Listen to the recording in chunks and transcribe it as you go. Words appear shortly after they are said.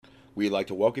We'd like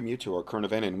to welcome you to our current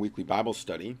event and weekly Bible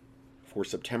study for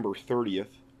September 30th,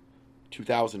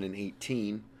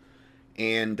 2018.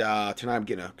 And tonight I'm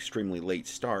getting an extremely late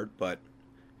start, but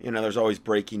there's always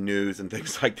breaking news and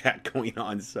things like that going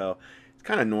on, so it's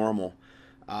kind of normal.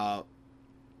 Uh,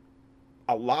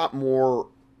 a lot more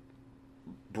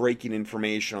breaking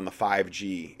information on the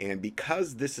 5G, and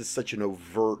because this is such an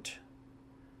overt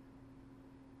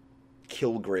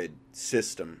kill grid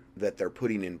system that they're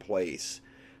putting in place,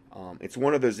 it's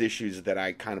one of those issues that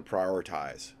I kind of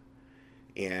prioritize.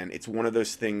 And it's one of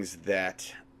those things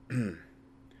that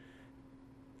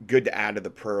good to add to the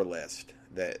prayer list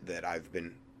that I've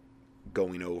been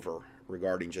going over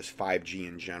regarding just 5G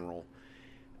in general.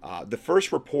 The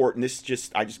first report, and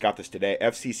I just got this today,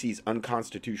 FCC's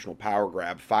unconstitutional power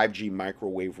grab, 5G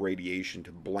microwave radiation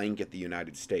to blanket the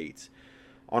United States.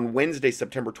 On Wednesday,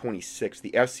 September 26th,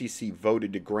 the FCC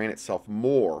voted to grant itself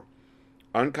more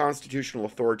unconstitutional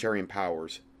authoritarian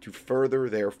powers to further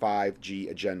their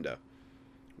 5G agenda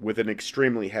with an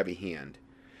extremely heavy hand.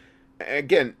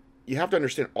 Again, you have to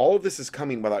understand all of this is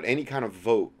coming without any kind of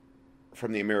vote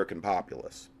from the American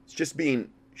populace. It's just being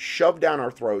shoved down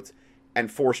our throats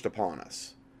and forced upon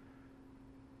us.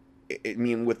 I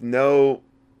mean, with no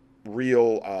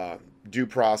real due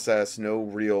process, no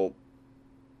real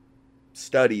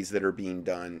studies that are being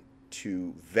done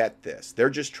to vet this. They're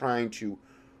just trying to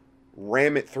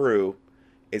ram it through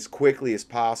as quickly as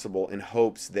possible in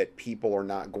hopes that people are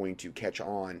not going to catch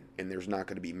on and there's not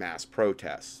going to be mass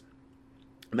protests.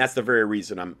 And that's the very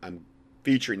reason I'm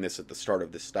featuring this at the start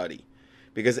of this study,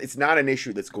 because it's not an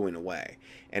issue that's going away.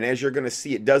 And as you're going to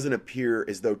see, it doesn't appear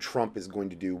as though Trump is going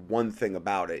to do one thing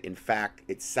about it. In fact,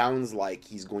 it sounds like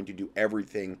he's going to do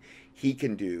everything he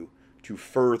can do to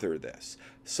further this.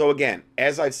 So again,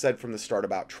 as I've said from the start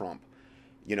about Trump,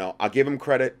 I'll give him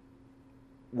credit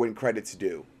when credit's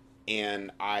due, and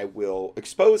I will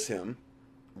expose him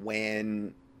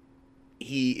when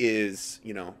he is,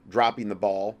 dropping the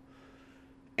ball.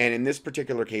 And in this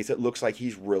particular case, it looks like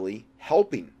he's really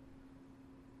helping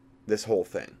this whole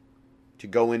thing to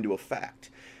go into effect.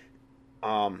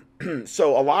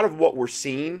 So a lot of what we're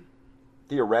seeing,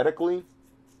 theoretically,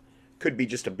 could be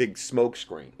just a big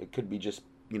smokescreen. It could be just,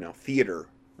 theater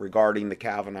regarding the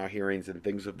Kavanaugh hearings and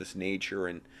things of this nature,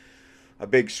 and a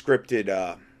big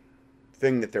scripted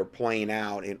thing that they're playing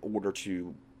out in order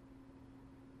to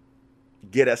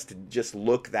get us to just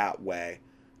look that way,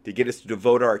 to get us to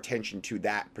devote our attention to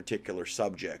that particular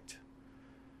subject.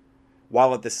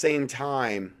 While at the same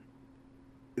time,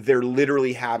 they're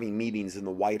literally having meetings in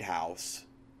the White House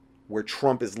where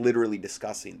Trump is literally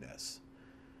discussing this.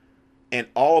 And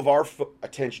all of our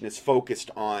attention is focused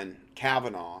on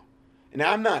Kavanaugh. And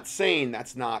I'm not saying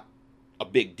that's not a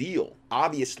big deal.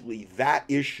 Obviously, that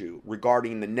issue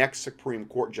regarding the next Supreme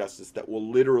Court justice that will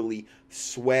literally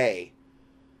sway,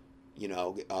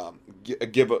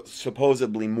 give a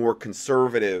supposedly more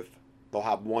conservative, they'll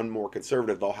have one more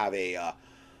conservative, they'll have a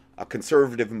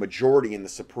conservative majority in the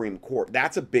Supreme Court.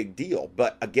 That's a big deal.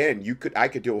 But again, I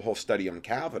could do a whole study on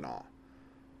Kavanaugh,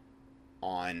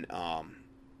 on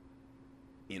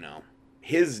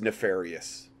his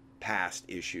nefarious past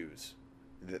issues.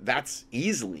 That's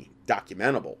easily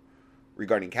documentable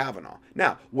regarding Kavanaugh.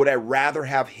 Now, would I rather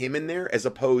have him in there as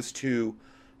opposed to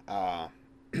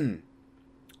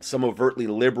some overtly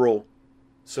liberal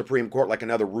Supreme Court like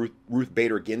another Ruth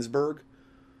Bader Ginsburg?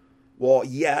 Well,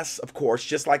 yes, of course,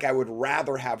 just like I would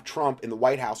rather have Trump in the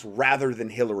White House rather than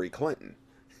Hillary Clinton.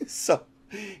 So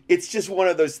it's just one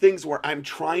of those things where I'm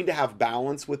trying to have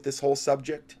balance with this whole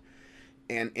subject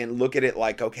and look at it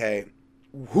like, okay,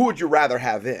 who would you rather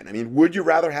have in? I mean, would you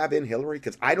rather have in Hillary?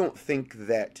 Because I don't think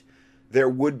that there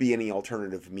would be any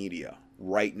alternative media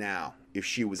right now if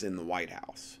she was in the White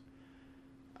House.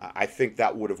 I think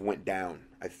that would have went down.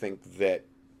 I think that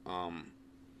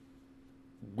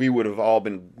we would have all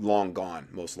been long gone,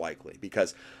 most likely,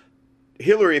 because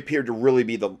Hillary appeared to really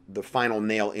be the final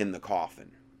nail in the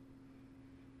coffin.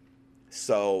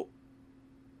 So,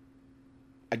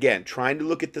 again, trying to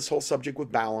look at this whole subject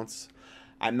with balance.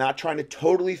 I'm not trying to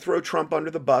totally throw Trump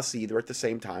under the bus either at the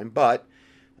same time, but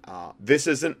this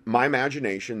isn't my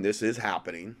imagination. This is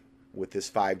happening with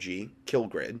this 5G kill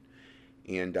grid.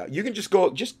 And you can just go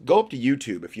up to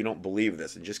YouTube if you don't believe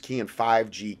this and just key in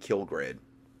 5G kill grid.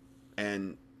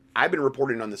 And I've been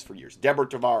reporting on this for years. Deborah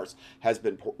Tavares has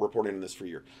been reporting on this for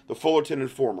years. The Fullerton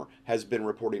Informer has been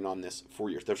reporting on this for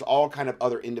years. There's all kind of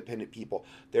other independent people.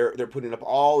 They're putting up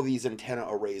all these antenna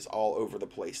arrays all over the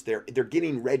place. They're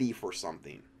getting ready for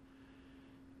something.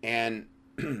 And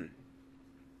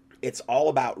it's all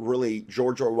about really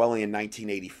George Orwellian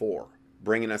 1984,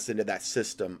 bringing us into that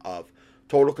system of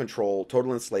total control,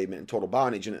 total enslavement, and total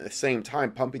bondage, and at the same time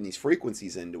pumping these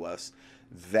frequencies into us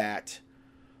that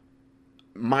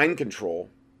mind control,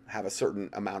 have a certain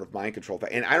amount of mind control.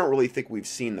 And I don't really think we've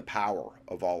seen the power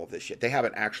of all of this yet. They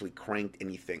haven't actually cranked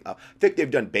anything up. I think they've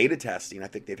done beta testing. I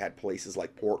think they've had places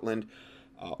like Portland,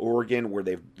 Oregon, where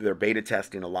they're beta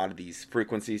testing a lot of these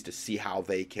frequencies to see how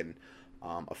they can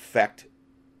affect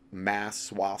mass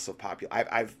swaths of population.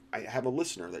 I have a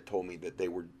listener that told me that they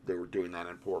were doing that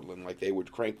in Portland. Like they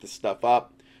would crank the stuff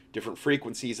up, different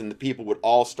frequencies, and the people would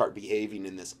all start behaving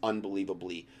in this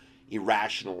unbelievably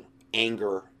irrational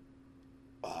anger,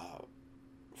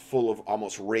 full of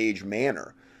almost rage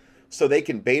manner. So they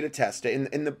can beta test it.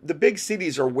 And the big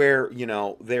cities are where, you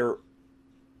know, they're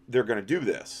going to do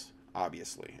this,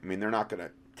 obviously. I mean, they're not going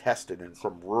to test it in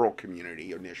some rural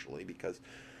community initially because,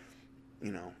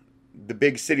 you know, the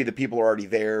big city, the people are already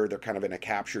there. They're kind of in a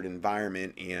captured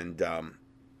environment, and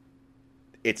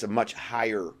it's a much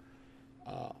higher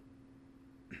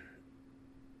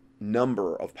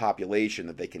number of population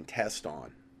that they can test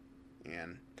on.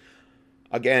 And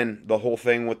again, the whole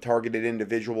thing with targeted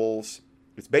individuals,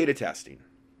 it's beta testing.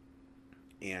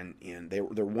 And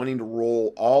they're wanting to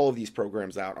roll all of these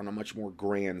programs out on a much more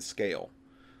grand scale.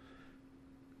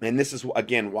 And this is,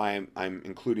 again, why I'm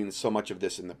including so much of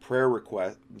this in the prayer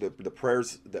request, the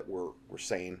prayers that we're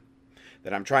saying,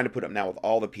 that I'm trying to put up now with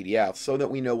all the PDFs so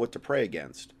that we know what to pray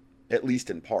against, at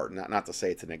least in part. Not to say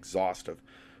it's an exhaustive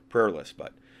prayer list,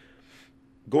 but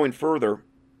going further,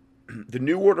 the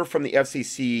new order from the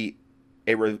FCC,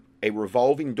 a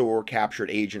revolving door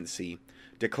captured agency,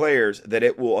 declares that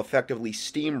it will effectively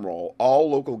steamroll all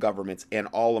local governments and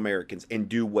all Americans and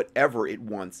do whatever it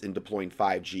wants in deploying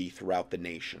 5G throughout the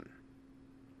nation.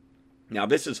 Now,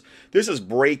 this is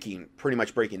breaking, pretty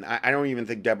much breaking. I don't even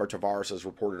think Deborah Tavares has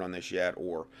reported on this yet,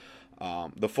 or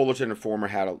the Fullerton Informer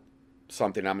had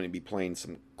something. I'm going to be playing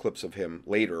some clips of him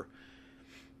later.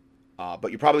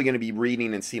 But you're probably going to be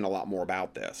reading and seeing a lot more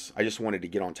about this. I just wanted to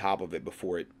get on top of it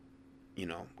before it, you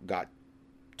know, got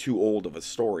too old of a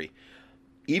story.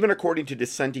 Even according to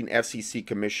dissenting FCC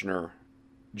Commissioner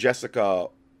Jessica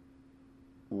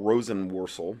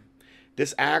Rosenworcel,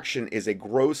 this action is a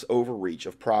gross overreach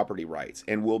of property rights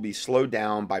and will be slowed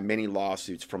down by many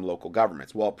lawsuits from local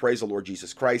governments. Well, praise the Lord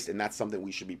Jesus Christ, and that's something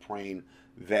we should be praying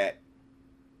that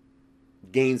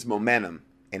gains momentum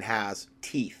and has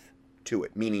teeth to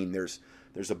it, meaning there's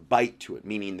a bite to it,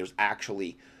 meaning there's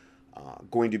actually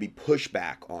going to be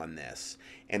pushback on this.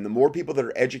 And the more people that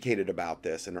are educated about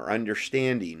this and are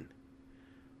understanding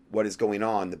what is going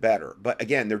on, the better. But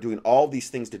again, they're doing all these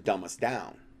things to dumb us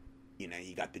down. You know,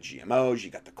 you got the GMOs,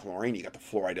 you got the chlorine, you got the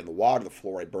fluoride in the water. The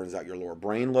fluoride burns out your lower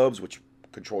brain lobes, which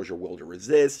controls your will to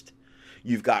resist.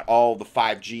 You've got all the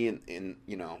 5G in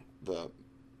you know,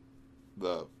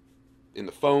 in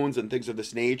the phones and things of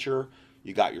this nature.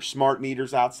 You got your smart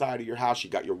meters outside of your house. You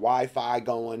got your Wi-Fi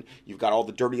going. You've got all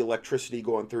the dirty electricity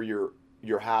going through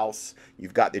your house.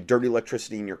 You've got the dirty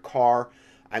electricity in your car.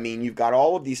 I mean, you've got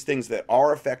all of these things that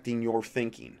are affecting your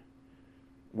thinking,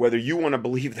 whether you want to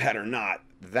believe that or not.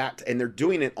 And they're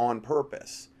doing it on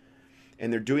purpose.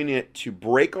 And they're doing it to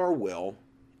break our will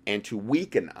and to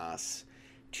weaken us,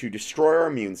 to destroy our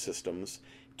immune systems,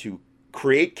 to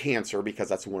create cancer, because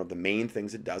that's one of the main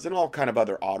things it does, and all kind of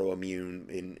other autoimmune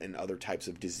and other types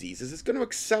of diseases. It's going to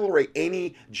accelerate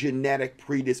any genetic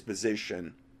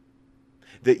predisposition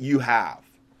that you have.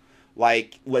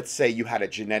 Like, let's say you had a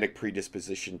genetic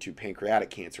predisposition to pancreatic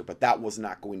cancer, but that was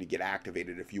not going to get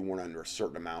activated if you weren't under a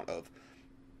certain amount of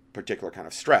particular kind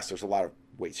of stress. There's a lot of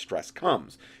ways stress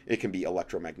comes. It can be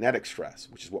electromagnetic stress,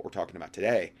 which is what we're talking about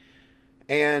today.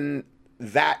 And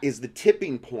that is the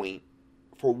tipping point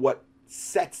for what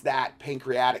sets that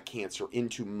pancreatic cancer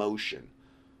into motion.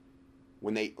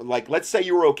 When they, like, let's say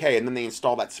you were okay, and then they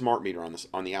install that smart meter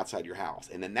on the outside of your house,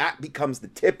 and then that becomes the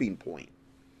tipping point.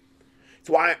 That's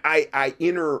why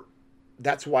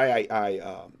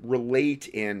I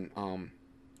relate and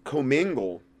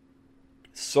commingle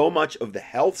so much of the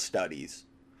health studies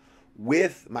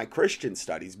with my Christian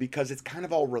studies, because it's kind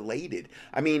of all related.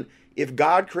 I mean, if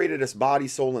God created us body,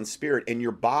 soul, and spirit, and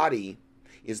your body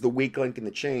is the weak link in the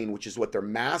chain, which is what they're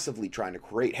massively trying to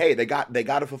create. Hey, they got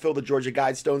to fulfill the Georgia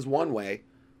Guidestones one way.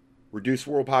 Reduce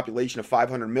world population of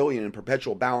 500 million in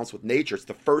perpetual balance with nature. It's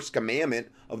the first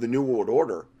commandment of the New World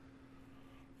Order.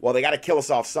 Well, they got to kill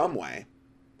us off some way.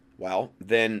 Well,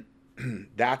 then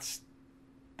that's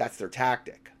their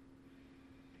tactic.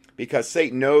 Because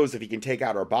Satan knows if he can take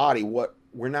out our body, we're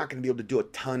not going to be able to do a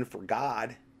ton for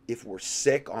God if we're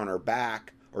sick on our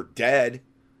back or dead.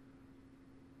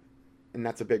 And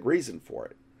that's a big reason for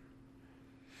it.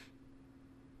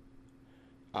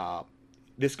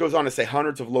 This goes on to say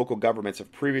hundreds of local governments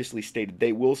have previously stated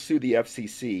they will sue the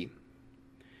FCC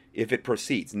if it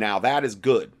proceeds. Now, that is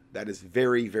good. That is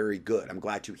very, very good. I'm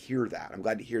glad to hear that. I'm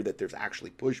glad to hear that there's actually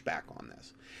pushback on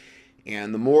this.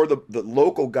 And the more the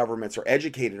local governments are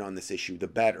educated on this issue, the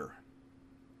better.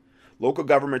 Local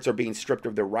governments are being stripped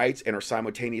of their rights and are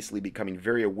simultaneously becoming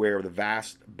very aware of the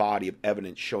vast body of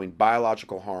evidence showing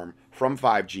biological harm from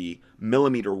 5G,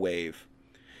 millimeter wave.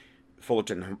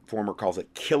 Fullerton Informer calls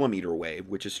it kilometer wave,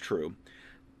 which is true.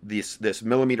 This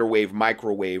millimeter wave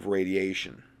microwave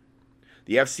radiation.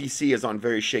 The FCC is on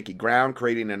very shaky ground,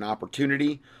 creating an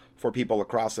opportunity for people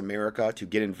across America to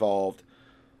get involved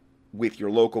with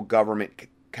your local government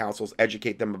councils,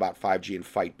 educate them about 5G, and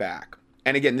fight back.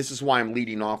 And again, this is why I'm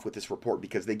leading off with this report,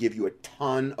 because they give you a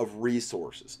ton of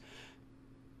resources.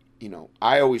 You know,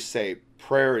 I always say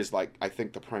prayer is like, I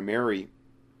think, the primary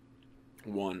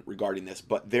one regarding this,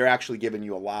 but they're actually giving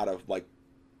you a lot of like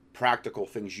practical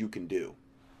things you can do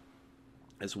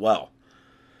as well.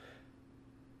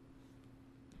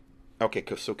 Okay,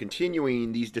 so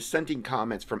continuing, these dissenting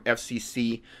comments from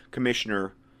FCC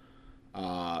Commissioner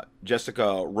Jessica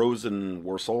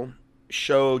Rosenworcel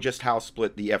show just how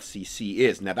split the FCC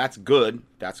is. Now, that's good.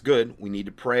 That's good. We need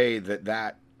to pray that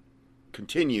that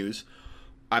continues.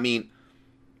 I mean,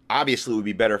 obviously it would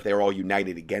be better if they were all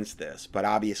united against this, but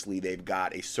obviously they've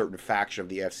got a certain faction of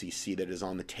the FCC that is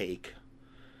on the take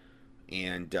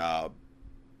and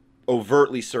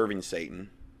overtly serving Satan,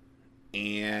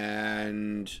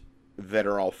 and that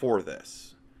are all for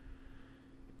this.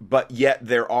 But yet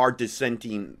there's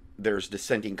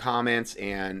dissenting comments,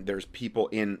 and there's people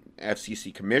in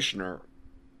FCC commissioner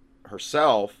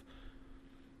herself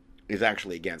is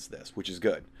actually against this, which is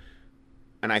good.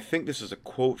 And I think this is a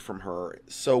quote from her.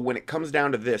 So when it comes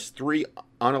down to this, 3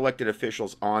 unelected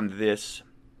officials on this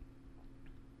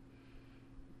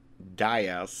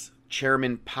dais,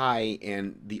 Chairman Pai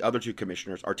and the other 2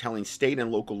 commissioners, are telling state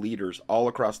and local leaders all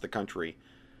across the country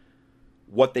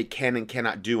what they can and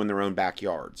cannot do in their own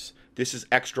backyards. This is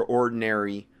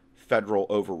extraordinary federal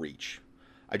overreach.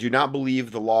 I do not believe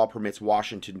the law permits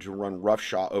Washington to run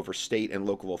roughshod over state and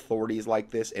local authorities like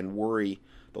this and worry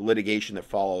the litigation that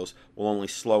follows will only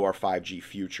slow our 5G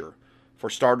future. For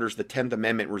starters, the 10th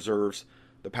Amendment reserves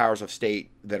the powers of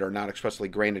state that are not expressly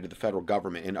granted to the federal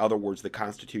government. In other words, the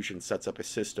Constitution sets up a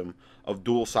system of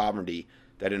dual sovereignty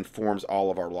that informs all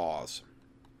of our laws.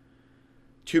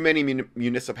 Too many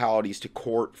municipalities to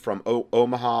court, from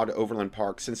Omaha to Overland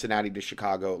Park, Cincinnati to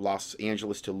Chicago, Los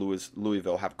Angeles to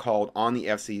Louisville, have called on the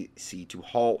FCC to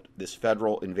halt this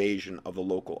federal invasion of the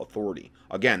local authority.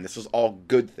 Again, this is all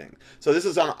good things. So this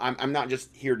is I'm not just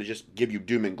here to just give you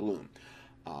doom and gloom.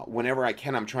 Whenever I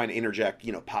can, I'm trying to interject,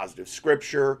 positive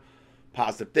scripture,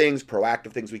 positive things,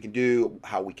 proactive things we can do,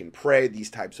 how we can pray,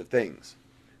 these types of things.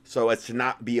 So as to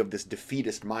not be of this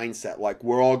defeatist mindset, like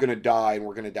we're all going to die and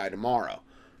we're going to die tomorrow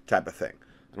type of thing.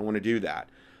 I don't want to do that.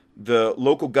 The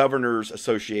Local Governors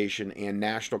Association and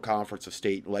National Conference of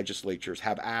State Legislatures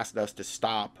have asked us to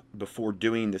stop before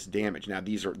doing this damage. Now,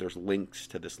 there's links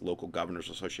to this Local Governors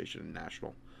Association and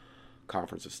National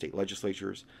Conference of State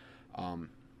Legislatures.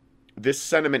 This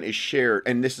sentiment is shared,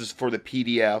 and this is for the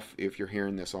PDF, if you're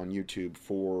hearing this on YouTube,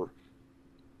 for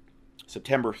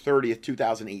September 30th,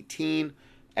 2018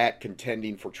 at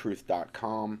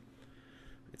contendingfortruth.com.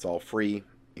 It's all free,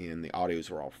 and the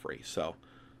audios are all free. So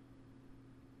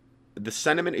the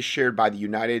sentiment is shared by the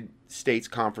United States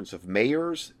Conference of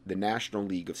Mayors, the National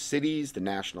League of Cities, the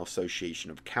National Association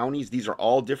of Counties. These are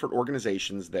all different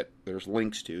organizations that there's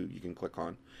links to, you can click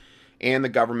on, and the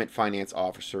Government Finance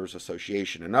Officers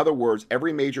Association. In other words,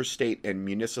 every major state and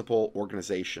municipal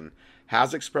organization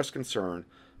has expressed concern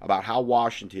about how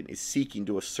Washington is seeking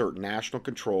to assert national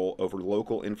control over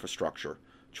local infrastructure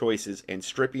choices and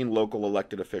stripping local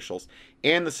elected officials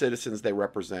and the citizens they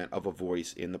represent of a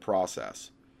voice in the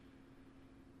process.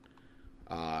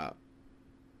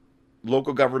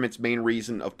 Local government's main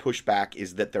reason of pushback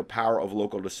is that their power of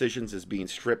local decisions is being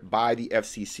stripped by the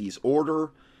FCC's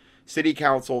order. City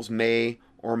councils may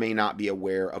or may not be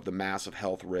aware of the massive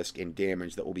health risk and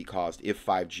damage that will be caused if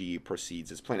 5G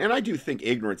proceeds as planned. And I do think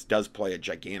ignorance does play a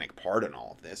gigantic part in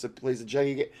all of this. It plays a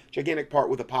gigantic part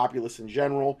with the populace in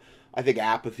general. I think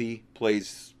apathy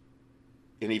plays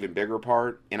an even bigger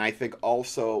part. And I think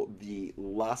also the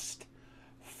lust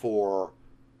for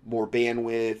more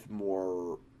bandwidth,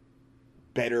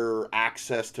 better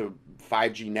access to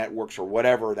 5G networks or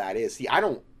whatever that is. See, I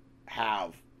don't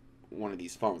have one of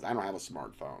these phones. I don't have a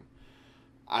smartphone.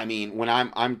 I mean, when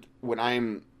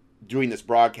I'm doing this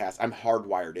broadcast, I'm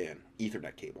hardwired in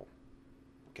Ethernet cable.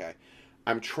 Okay,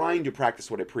 I'm trying to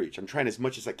practice what I preach. I'm trying as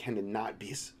much as I can to not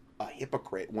be a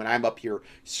hypocrite when I'm up here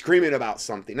screaming about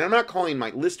something. And I'm not calling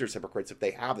my listeners hypocrites if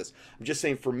they have this. I'm just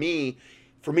saying for me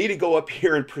to go up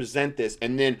here and present this,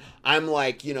 and then I'm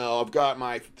like, I've got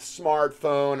my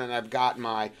smartphone and I've got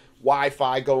my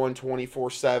Wi-Fi going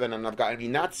 24/7,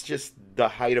 and that's just the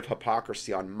height of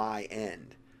hypocrisy on my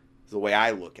end, is the way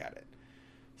I look at it.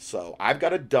 So I've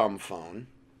got a dumb phone.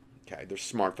 Okay, there's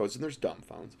smartphones and there's dumb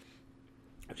phones.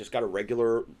 I've just got a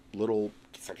regular little,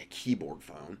 it's like a keyboard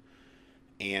phone.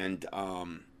 And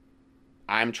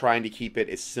I'm trying to keep it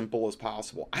as simple as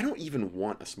possible. I don't even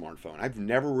want a smartphone. I've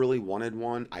never really wanted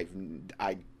one. I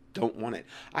don't want it.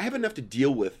 I have enough to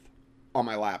deal with on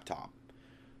my laptop,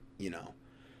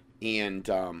 And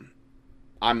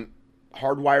I'm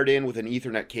hardwired in with an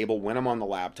Ethernet cable when I'm on the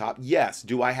laptop. Yes.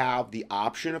 Do I have the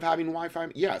option of having Wi-Fi?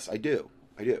 Yes, I do.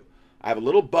 I have a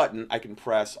little button I can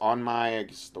press on I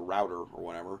guess the router or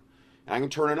whatever, and I can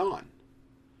turn it on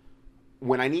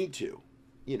when I need to,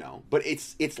 But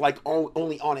it's like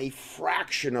only on a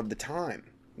fraction of the time.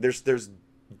 There's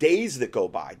days that go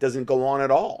by. It doesn't go on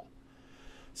at all.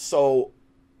 So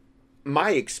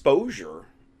my exposure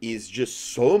is just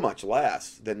so much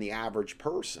less than the average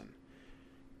person.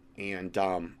 And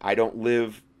I don't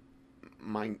live,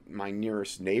 my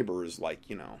nearest neighbor is like,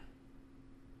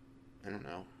 I don't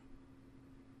know,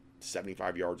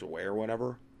 75 yards away or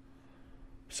whatever.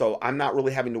 So I'm not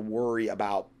really having to worry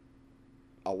about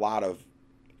a lot of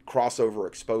crossover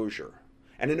exposure.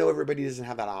 And I know everybody doesn't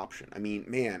have that option. I mean,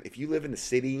 man, if you live in the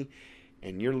city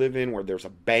and you're living where there's a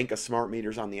bank of smart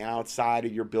meters on the outside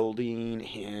of your building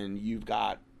and you've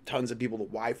got tons of people with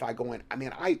Wi-Fi going, I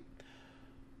mean, I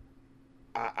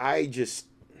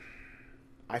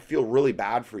feel really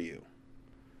bad for you.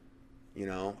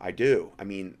 I do. I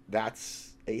mean, that's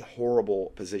a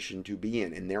horrible position to be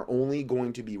in, and they're only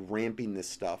going to be ramping this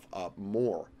stuff up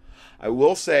more. I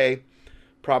will say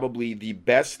probably the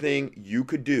best thing you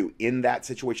could do in that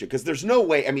situation, because there's no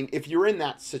way, I mean, if you're in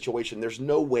that situation, there's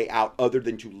no way out other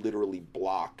than to literally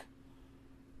block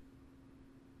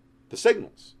the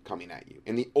signals coming at you.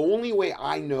 And the only way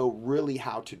I know really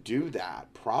how to do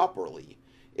that properly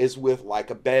is with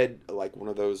like a bed, like one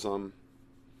of those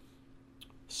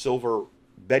silver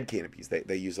bed canopies.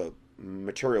 They use a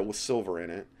material with silver in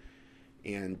it,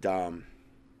 and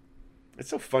it's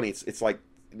so funny. It's like,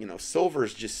 silver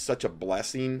is just such a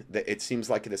blessing that it seems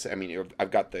like this. I mean, I've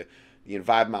got the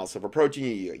Envivamile silver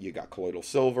protein. You got colloidal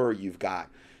silver. You've got,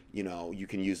 you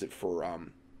can use it for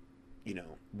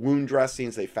wound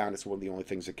dressings. They found it's one of the only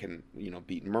things that can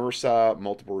beat MRSA,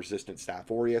 multiple resistant Staph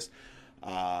aureus.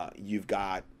 You've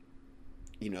got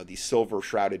these silver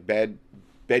shrouded bed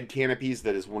canopies.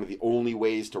 That is one of the only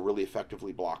ways to really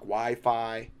effectively block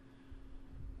Wi-Fi.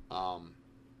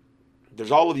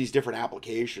 There's all of these different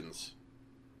applications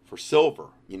for silver.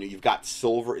 You've got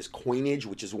silver as coinage,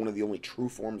 which is one of the only true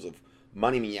forms of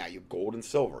money. I mean, yeah, you have gold and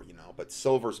silver, but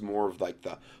silver's more of like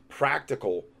the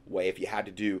practical way. If you had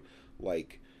to do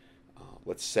like,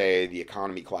 let's say the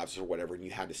economy collapses or whatever, and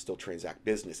you had to still transact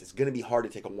business, it's going to be hard to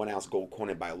take a 1 ounce gold coin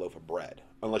and buy a loaf of bread,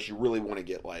 unless you really want to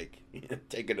get like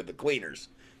taken to the cleaners,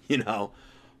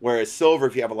 Whereas silver,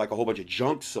 if you have like a whole bunch of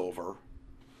junk silver,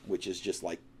 which is just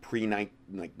like like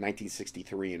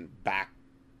 1963 and back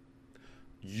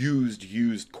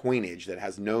used coinage that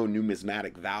has no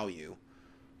numismatic value,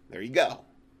 there you go.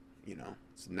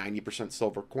 It's 90%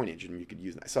 silver coinage, and you could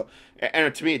use that. So,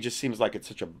 and to me, it just seems like it's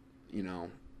such a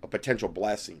a potential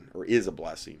blessing, or is a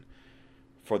blessing,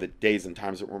 for the days and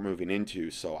times that we're moving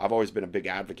into. So I've always been a big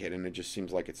advocate, and it just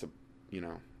seems like it's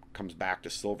comes back to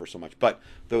silver so much. But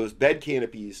those bed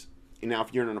canopies, now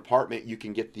if you're in an apartment, you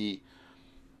can get the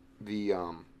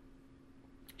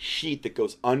sheet that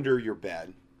goes under your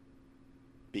bed,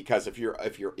 because if you're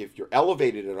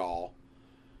elevated at all,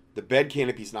 the bed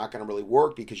canopy's not going to really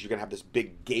work, because you're going to have this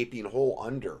big gaping hole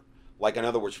under. Like, in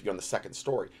other words, if you're on the second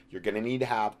story, you're going to need to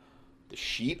have the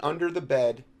sheet under the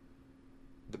bed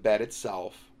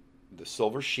itself, the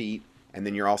silver sheet, and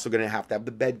then you're also going to have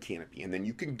the bed canopy. And then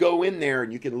you can go in there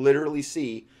and you can literally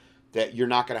see that you're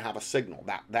not going to have a signal.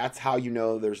 That's how you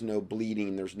know there's no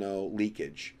bleeding, there's no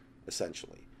leakage,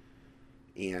 essentially.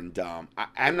 And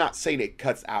I'm not saying it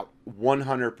cuts out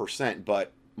 100%,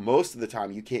 but most of the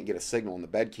time you can't get a signal in the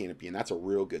bed canopy, and that's a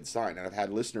real good sign. And I've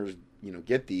had listeners,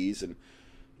 get these, and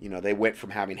they went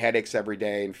from having headaches every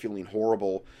day and feeling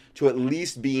horrible to at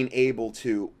least being able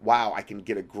to, wow, I can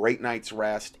get a great night's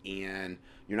rest, and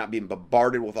you're not being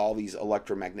bombarded with all these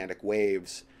electromagnetic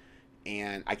waves,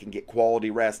 and I can get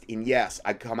quality rest. And yes,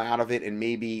 I come out of it and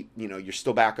maybe, you're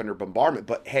still back under bombardment,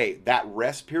 but hey, that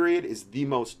rest period is the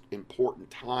most important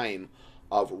time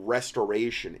of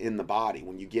restoration in the body.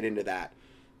 When you get into that,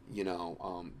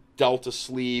 delta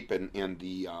sleep and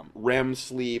the REM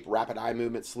sleep, rapid eye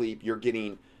movement sleep, you're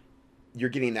getting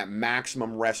that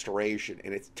maximum restoration.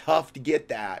 And it's tough to get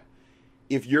that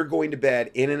if you're going to bed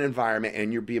in an environment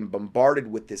and you're being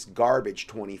bombarded with this garbage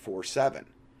 24/7.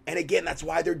 And again, that's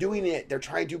why they're doing it. They're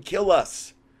trying to kill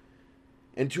us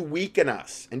and to weaken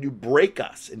us and to break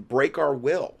us and break our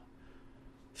will.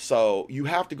 So you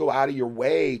have to go out of your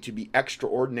way to be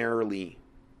extraordinarily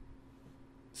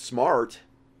smart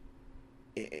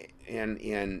and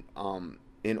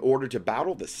in order to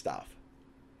battle this stuff.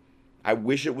 I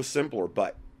wish it was simpler,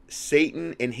 but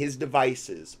Satan and his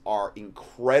devices are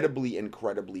incredibly,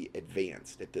 incredibly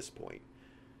advanced at this point.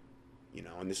 You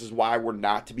know, and this is why we're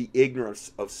not to be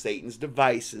ignorant of Satan's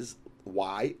devices.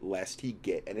 Why? Lest he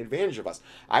get an advantage of us.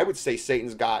 I would say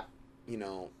Satan's got, you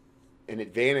know, an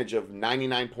advantage of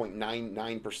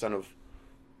 99.99% of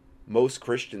most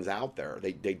Christians out there.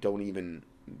 They don't even,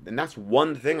 and that's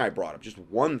one thing I brought up, just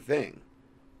one thing,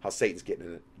 how Satan's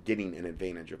getting an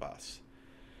advantage of us.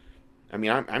 I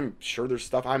mean, I'm sure there's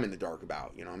stuff I'm in the dark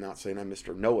about. You know, I'm not saying I'm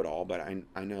Mr. Know-it-all, but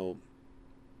I know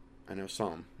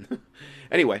some.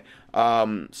 Anyway,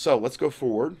 so let's go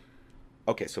forward.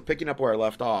 Okay, so picking up where I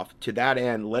left off, to that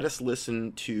end, let us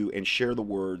listen to and share the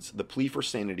words, the plea for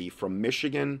sanity from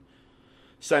Michigan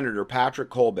Senator Patrick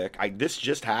Kolbick. This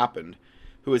just happened,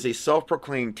 who is a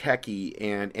self-proclaimed techie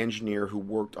and engineer who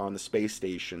worked on the space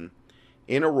station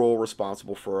in a role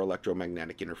responsible for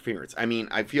electromagnetic interference. I mean,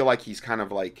 I feel like he's kind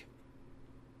of like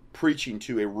preaching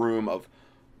to a room of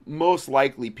most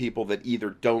likely people that either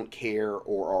don't care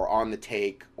or are on the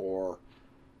take or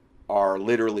are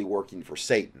literally working for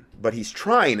Satan. But he's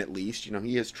trying, at least. You know,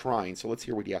 he is trying. So let's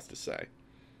hear what he has to say.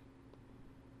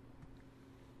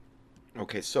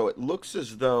 Okay, so it looks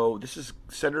as though this is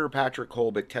Senator Patrick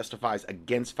Kolbick testifies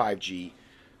against 5G,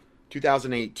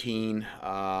 2018.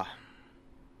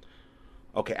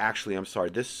 Okay, actually, I'm sorry.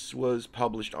 This was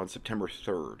published on September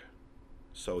 3rd.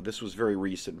 So this was very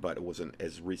recent, but it wasn't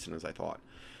as recent as I thought.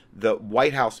 The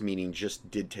White House meeting just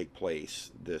did take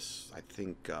place this, I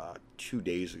think, 2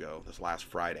 days ago, this last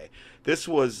Friday. This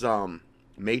was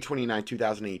May 29,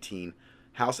 2018,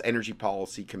 House Energy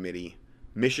Policy Committee,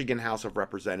 Michigan House of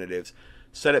Representatives,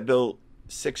 Senate Bill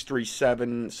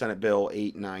 637, Senate Bill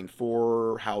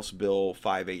 894, House Bill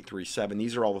 5837.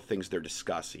 These are all the things they're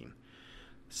discussing.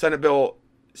 Senate Bill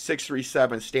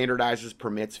 637 standardizes,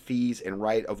 permits fees and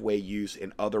right-of-way use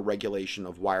and other regulation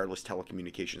of wireless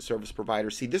telecommunication service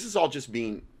providers. See, this is all just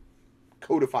being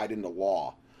codified into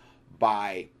law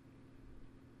by,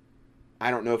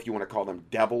 I don't know if you want to call them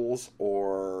devils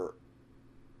or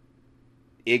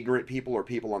ignorant people or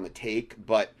people on the take,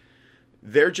 but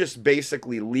they're just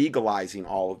basically legalizing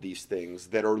all of these things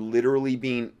that are literally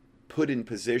being put in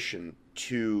position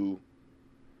to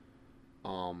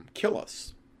kill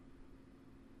us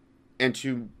and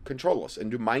to control us and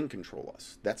to mind control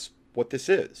us. That's what this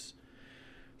is.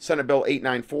 Senate Bill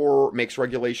 894 makes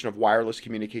regulation of wireless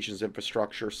communications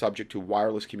infrastructure subject to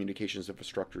Wireless Communications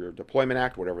Infrastructure Deployment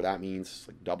Act, whatever that means,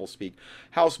 like doublespeak.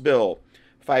 House Bill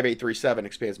 5837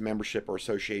 expands membership or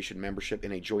association membership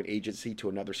in a joint agency to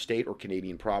another state or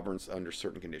Canadian province under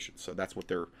certain conditions. So that's what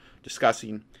they're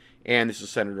discussing. And this is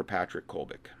Senator Patrick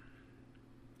Kolbick.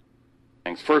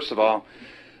 Thanks. First of all,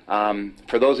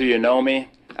 for those of you who know me,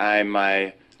 I'm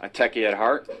a techie at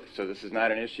heart, so this is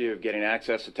not an issue of getting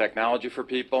access to technology for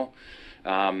people.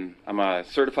 I'm a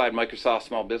certified Microsoft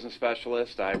small business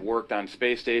specialist. I worked on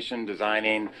space station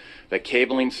designing the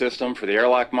cabling system for the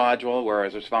airlock module, where I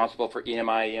was responsible for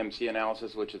EMI, EMC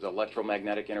analysis, which is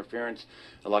electromagnetic interference,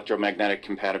 electromagnetic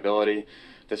compatibility.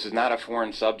 This is not a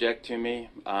foreign subject to me,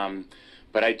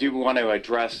 but I do want to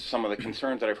address some of the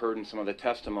concerns that I've heard in some of the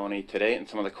testimony today and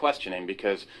some of the questioning,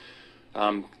 because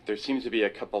there seems to be a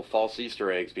couple false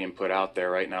Easter eggs being put out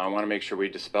there right now. I want to make sure we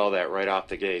dispel that right off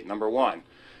the gate. Number one,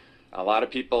 a lot of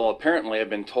people apparently have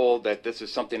been told that this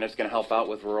is something that's going to help out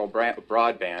with rural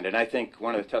broadband, and I think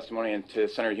one of the testimony, and to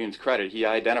Senator Hume's credit, he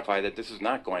identified that this is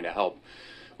not going to help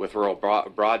with rural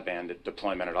broadband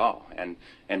deployment at all. And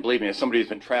believe me, as somebody who's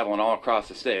been traveling all across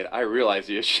the state, I realize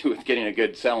the issue with getting a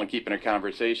good cell and keeping a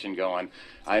conversation going.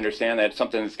 I understand that it's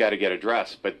something that's got to get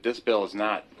addressed, but this bill is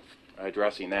not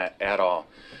addressing that at all.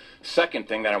 Second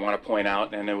thing that I want to point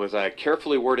out, and it was a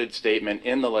carefully worded statement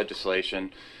in the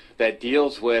legislation that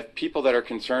deals with people that are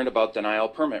concerned about denial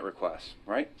permit requests,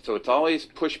 right? So it's always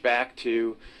pushed back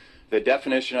to the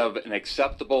definition of an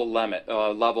acceptable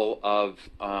level of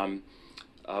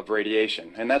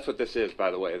radiation, and that's what this is, by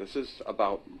the way. This is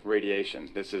about radiation.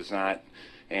 This is not,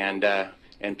 and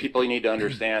people need to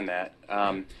understand that.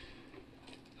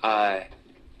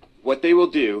 what they will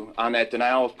do on that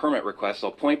denial of permit request,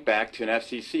 they'll point back to an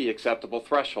FCC acceptable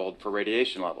threshold for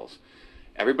radiation levels.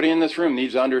 Everybody in this room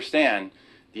needs to understand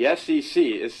the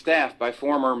FCC is staffed by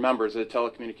former members of the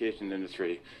telecommunications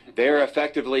industry. They are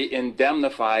effectively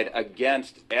indemnified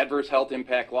against adverse health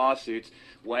impact lawsuits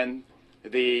when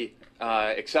the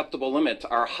acceptable limits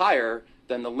are higher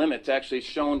than the limits actually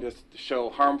shown to show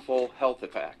harmful health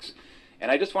effects.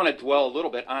 And I just want to dwell a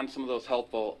little bit on some of those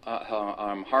harmful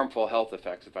health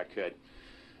effects, if I could.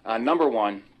 Number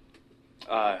one,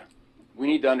 we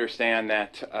need to understand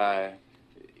that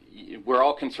we're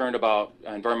all concerned about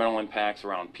environmental impacts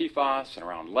around PFAS and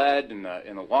around lead in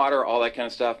the water, all that kind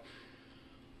of stuff.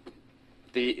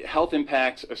 The health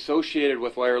impacts associated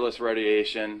with wireless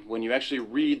radiation, when you actually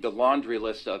read the laundry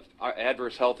list of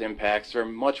adverse health impacts, are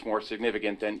much more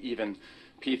significant than even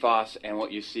PFAS and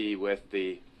what you see with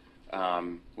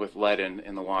lead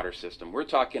in the water system. We're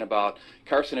talking about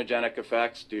carcinogenic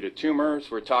effects due to tumors.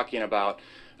 We're talking about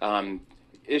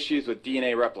issues with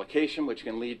DNA replication, which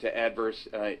can lead to adverse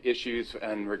issues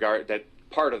in regard that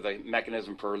part of the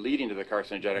mechanism for leading to the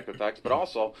carcinogenic effects, but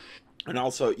also. And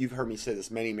also, you've heard me say this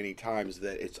many, many times,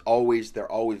 that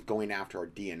they're always going after our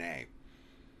DNA.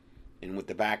 And with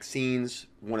the vaccines,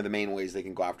 one of the main ways they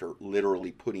can go after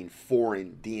literally putting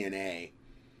foreign DNA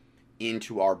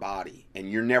into our body.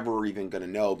 And you're never even going to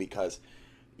know because,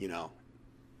 you know,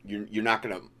 you're not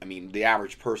going to, I mean, the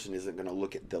average person isn't going to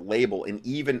look at the label and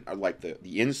even like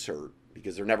the insert,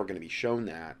 because they're never going to be shown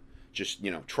that. Just,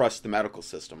 you know, trust the medical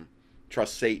system,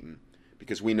 trust Satan,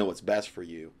 because we know what's best for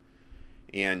you.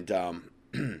 And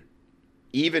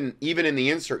even in the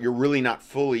insert, you're really not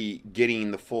fully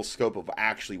getting the full scope of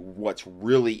actually what's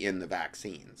really in the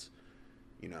vaccines.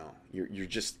 You know, you're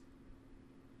just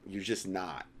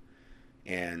not.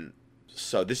 And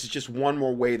so this is just one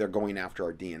more way they're going after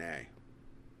our DNA.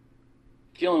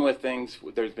 Dealing with things,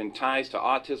 there's been ties to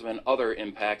autism and other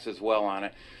impacts as well on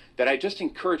it that I just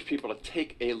encourage people to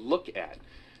take a look at.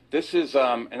 This is,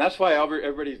 and that's why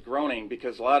everybody's groaning,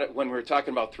 because when we're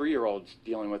talking about 3-year-olds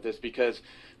dealing with this, because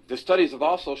the studies have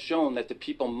also shown that the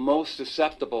people most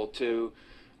susceptible to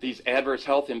these adverse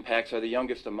health impacts are the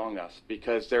youngest among us,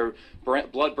 because their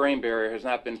blood-brain barrier has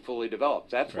not been fully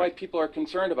developed. That's why people are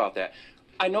concerned about that.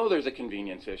 I know there's a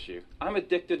convenience issue. I'm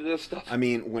addicted to this stuff. I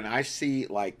mean, when I see,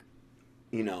 like,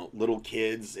 you know, little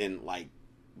kids in, like,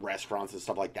 restaurants and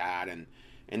stuff like that, and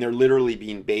they're literally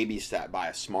being babysat by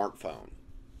a smartphone.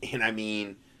 And I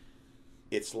mean,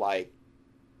 it's like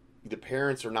the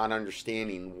parents are not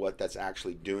understanding what that's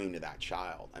actually doing to that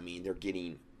child. I mean, they're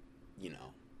getting, you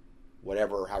know,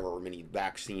 however many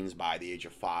vaccines by the age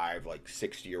of 5, like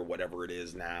 60 or whatever it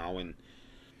is now. And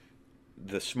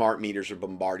the smart meters are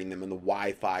bombarding them, and the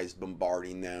Wi-Fi is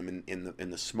bombarding them, and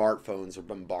the smartphones are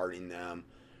bombarding them.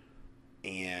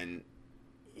 And,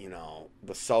 you know,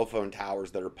 the cell phone towers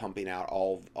that are pumping out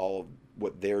all of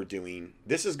what they're doing.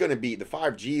 This is going to be the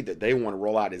 5G that they want to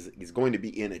roll out is going to be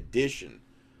in addition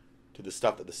to the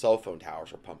stuff that the cell phone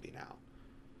towers are pumping out.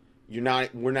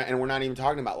 We're not even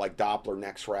talking about like Doppler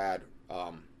NEXRAD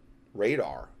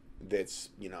radar that's,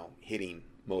 you know, hitting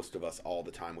most of us all the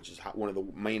time, which is one of the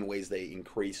main ways they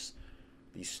increase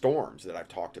these storms that I've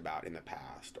talked about in the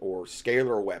past, or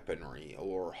scalar weaponry,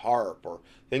 or HARP, or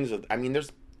things of, I mean,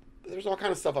 there's all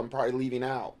kind of stuff I'm probably leaving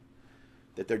out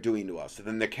that they're doing to us. And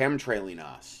then they're chemtrailing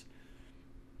us.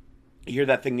 You hear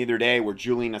that thing the other day where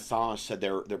Julian Assange said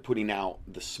they're putting out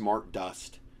the smart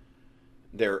dust.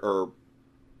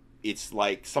 It's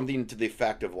like something to the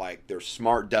effect of like there's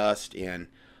smart dust and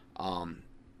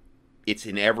it's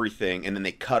in everything, and then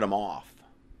they cut him off.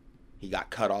 He got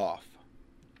cut off.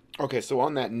 Okay, so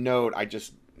on that note, I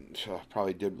just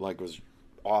probably was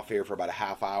off air for about a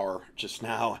half hour just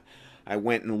now. I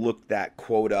went and looked that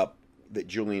quote up that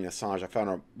Julian Assange, I found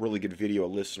a really good video a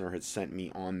listener had sent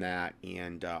me on that,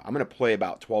 and I'm going to play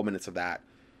about 12 minutes of that.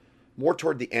 More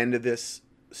toward the end of this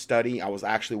study. I was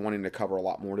actually wanting to cover a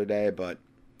lot more today, but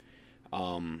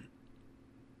I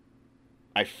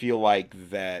feel like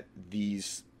that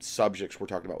these subjects we're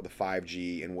talking about with the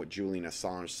 5G and what Julian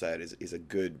Assange said is a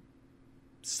good,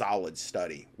 solid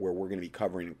study where we're going to be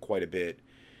covering quite a bit,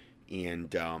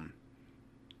 and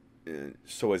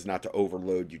so as not to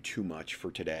overload you too much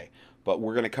for today. But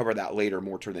we're going to cover that later,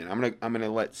 more toward the end. I'm going to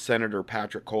let Senator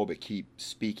Patrick Colby keep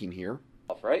speaking here.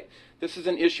 Right? This is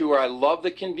an issue where I love the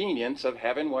convenience of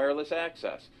having wireless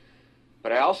access.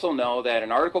 But I also know that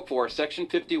in Article 4, Section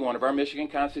 51 of our Michigan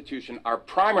Constitution, our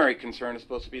primary concern is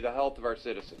supposed to be the health of our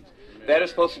citizens. That is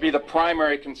supposed to be the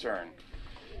primary concern.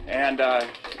 And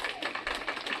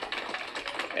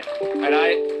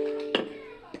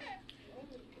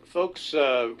Folks,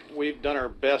 we've done our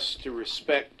best to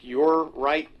respect your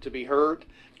right to be heard.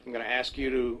 I'm going to ask you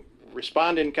to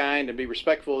respond in kind and be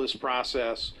respectful of this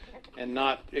process and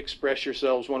not express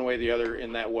yourselves one way or the other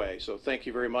in that way. So thank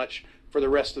you very much for the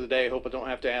rest of the day. I hope I don't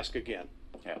have to ask again.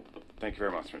 Yeah, thank you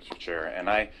very much, Mr. Chair. And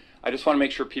I just want to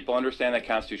make sure people understand that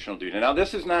constitutional duty. Now,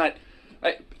 this is not,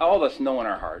 all of us know in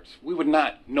our hearts, we would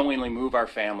not knowingly move our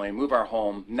family, move our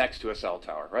home next to a cell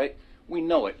tower, right? We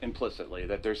know it implicitly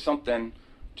that there's something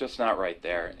just not right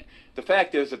there. The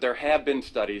fact is that there have been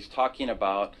studies talking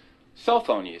about cell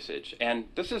phone usage, and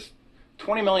this is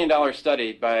 $20 million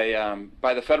study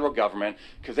by the federal government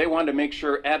because they wanted to make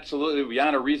sure absolutely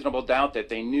beyond a reasonable doubt that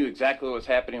they knew exactly what was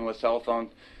happening with cell phone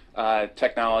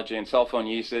technology and cell phone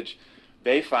usage.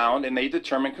 They found and they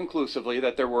determined conclusively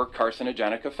that there were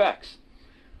carcinogenic effects.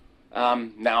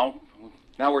 Now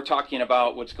we're talking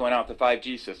about what's going on with the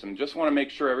 5G system. Just want to make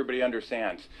sure everybody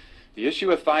understands. The issue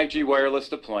with 5G wireless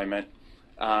deployment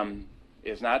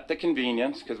is not the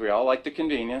convenience, because we all like the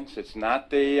convenience. It's not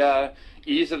the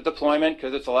ease of deployment,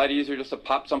 because it's a lot easier just to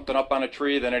pop something up on a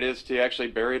tree than it is to actually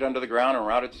bury it under the ground and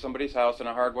route it to somebody's house in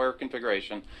a hardware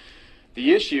configuration.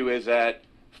 The issue is that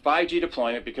 5G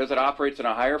deployment, because it operates in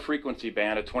a higher frequency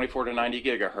band of 24 to 90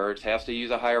 gigahertz, has to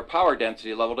use a higher power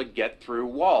density level to get through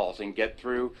walls and get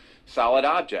through solid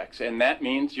objects. And that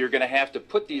means you're going to have to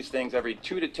put these things every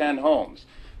 2 to 10 homes.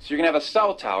 So you're going to have a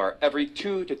cell tower every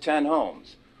 2 to 10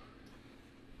 homes.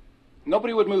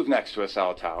 Nobody would move next to a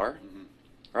cell tower,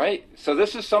 right? So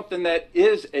this is something that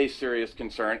is a serious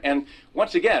concern. And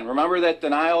once again, remember that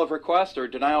denial of request or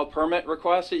denial of permit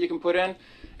request that you can put in?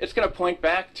 It's going to point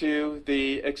back to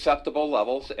the acceptable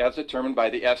levels as determined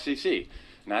by the FCC,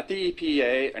 not the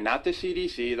EPA or not the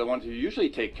CDC, the ones who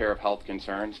usually take care of health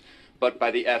concerns, but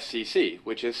by the FCC,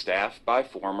 which is staffed by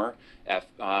former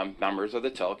members of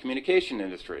the telecommunication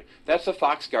industry. That's the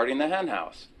fox guarding the hen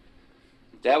house.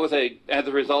 That was as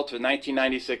a result of the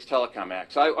 1996 Telecom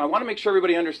Act. So I want to make sure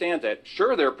everybody understands that.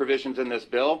 Sure, there are provisions in this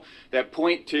bill that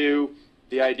point to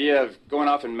the idea of going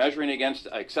off and measuring against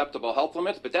acceptable health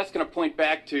limits, but that's going to point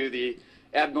back to the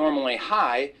abnormally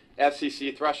high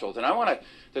FCC thresholds. And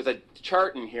there's a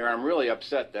chart in here. I'm really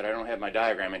upset that I don't have my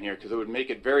diagram in here because it would make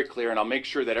it very clear, and I'll make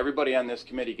sure that everybody on this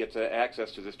committee gets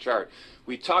access to this chart.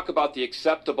 We talk about the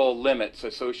acceptable limits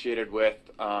associated with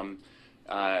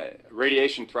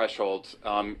radiation thresholds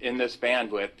in this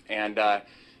bandwidth, and the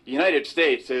United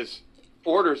States is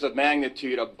orders of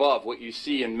magnitude above what you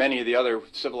see in many of the other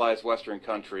civilized Western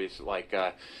countries like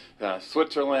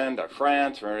Switzerland or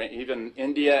France or even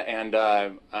India and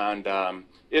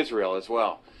Israel as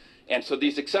well. And so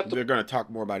these acceptable... They're going to talk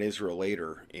more about Israel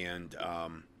later, and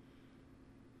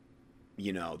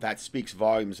that speaks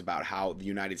volumes about how the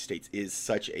United States is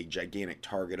such a gigantic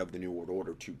target of the New World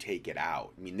Order to take it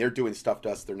out. I mean, they're doing stuff to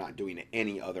us they're not doing to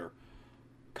any other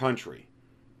country.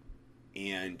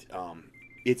 And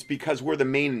it's because we're the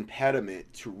main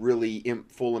impediment to really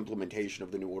full implementation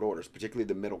of the New World Orders, particularly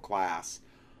the middle class.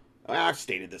 I've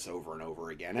stated this over and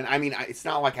over again. And I mean, it's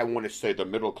not like I want to say the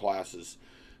middle class is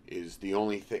the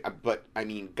only thing. But, I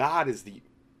mean, God is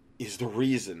the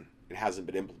reason it hasn't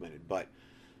been implemented. But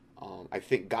I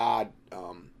think God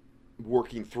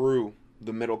working through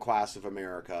the middle class of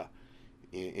America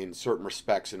in certain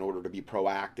respects in order to be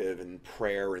proactive and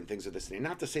prayer and things of this nature.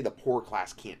 Not to say the poor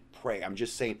class can't pray. I'm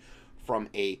just saying from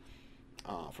a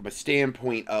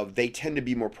standpoint of they tend to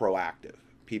be more proactive,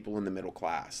 people in the middle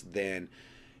class, than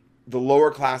the lower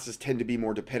classes tend to be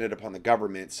more dependent upon the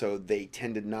government, so they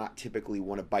tend to not typically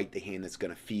want to bite the hand that's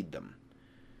going to feed them.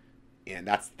 And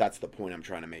that's the point I'm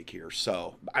trying to make here.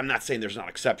 So I'm not saying there's not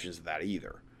exceptions to that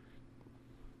either.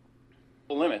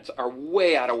 Limits are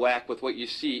way out of whack with what you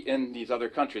see in these other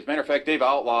countries. Matter of fact, they've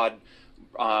outlawed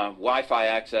Wi-Fi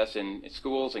access in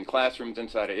schools and classrooms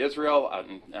inside of Israel,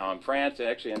 in France, and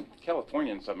actually in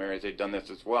California in some areas they've done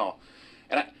this as well.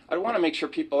 And I want to make sure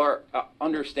people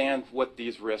understand what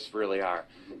these risks really are.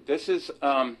 This is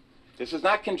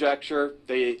not conjecture.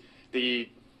 The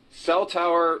cell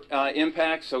tower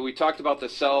impact. So we talked about the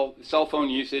cell phone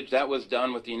usage that was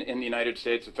done in the United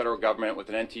States, the federal government, with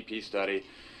an NTP study.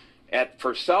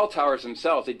 For cell towers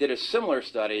themselves, they did a similar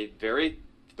study, very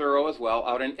thorough as well,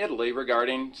 out in Italy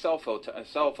regarding cell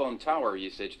phone tower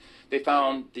usage. They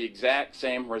found the exact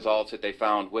same results that they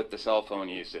found with the cell phone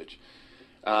usage.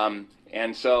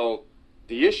 And so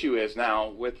the issue is now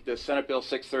with the Senate Bill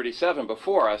 637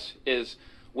 before us is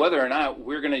whether or not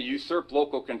we're going to usurp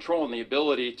local control and the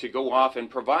ability to go off and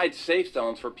provide safe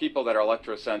zones for people that are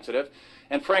electrosensitive.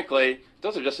 And frankly,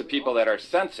 those are just the people that are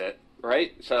sensitive,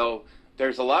 right? So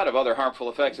there's a lot of other harmful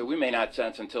effects that we may not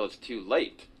sense until it's too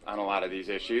late on a lot of these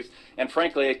issues. And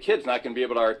frankly, a kid's not going to be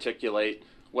able to articulate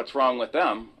what's wrong with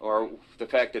them or the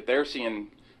fact that they're seeing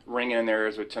ringing in their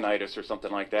ears with tinnitus or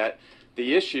something like that.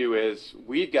 The issue is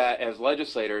we've got, as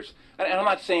legislators, and I'm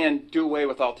not saying do away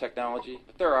with all technology,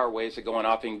 but there are ways of going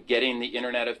off and getting the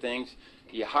Internet of Things.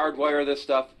 You hardwire this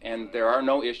stuff, and there are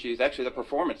no issues. Actually, the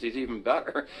performance is even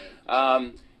better.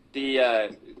 So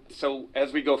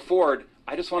as we go forward,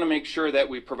 I just want to make sure that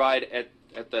we provide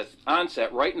at the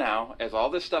onset right now, as all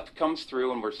this stuff comes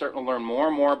through and we're starting to learn more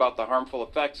and more about the harmful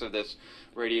effects of this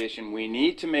radiation, we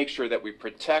need to make sure that we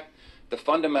protect the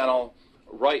fundamental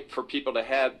right for people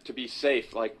to be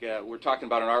safe, like we're talking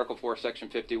about in Article 4, Section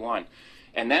 51.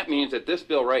 And that means that this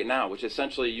bill right now, which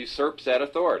essentially usurps that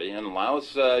authority and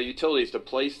allows utilities to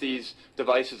place these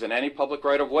devices in any public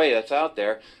right-of-way that's out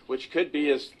there, which could be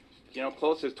as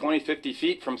close as 20, 50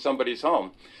 feet from somebody's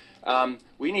home.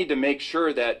 We need to make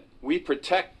sure that we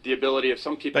protect the ability of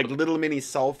some people. Like little mini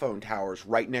cell phone towers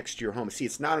right next to your home. See,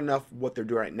 it's not enough what they're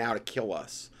doing right now to kill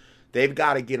us. They've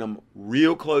got to get them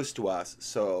real close to us,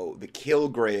 so the kill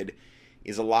grid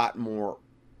is a lot more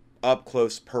up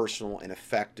close, personal, and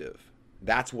effective.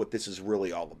 That's what this is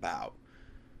really all about.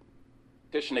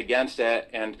 Petition against that,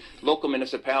 and local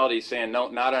municipalities saying, no,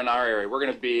 not in our area. We're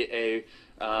going to be a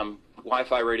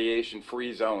Wi-Fi radiation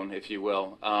free zone, if you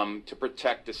will, to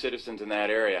protect the citizens in that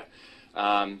area.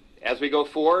 As we go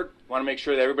forward, want to make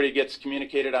sure that everybody gets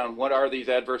communicated on what are these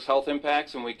adverse health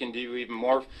impacts, and we can do even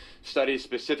more studies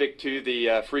specific to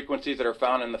the frequencies that are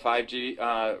found in the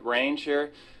 5G range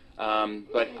here.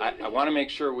 But I want to make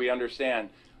sure we understand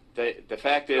that the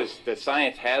fact is the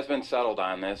science has been settled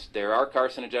on this. There are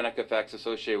carcinogenic effects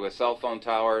associated with cell phone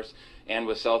towers and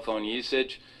with cell phone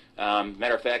usage.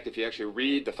 Matter of fact, if you actually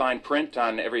read the fine print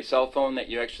on every cell phone that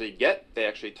you actually get, they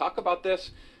actually talk about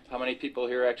this. How many people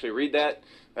here actually read that?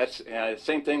 That's the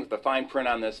same thing with the fine print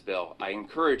on this bill. I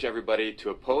encourage everybody to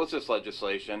oppose this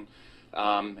legislation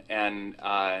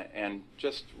and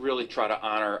just really try to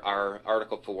honor our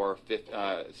Article 4,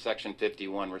 Section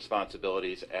 51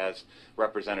 responsibilities as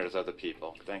representatives of the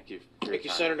people. Thank you. Thank you,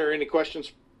 Senator. Any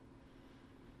questions?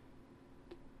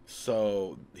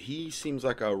 So he seems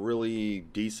like a really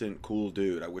decent, cool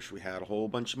dude. I wish we had a whole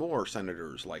bunch more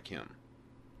senators like him.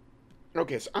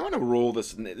 Okay, so I'm going to roll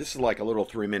this. This is like a little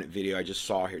 3-minute video I just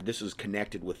saw here. This is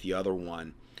connected with the other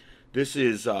one. This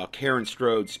is Karen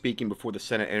Strode speaking before the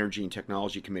Senate Energy and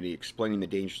Technology Committee, explaining the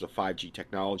dangers of 5G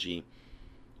technology.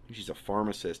 She's a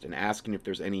pharmacist, and asking if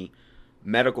there's any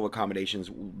medical accommodations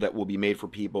that will be made for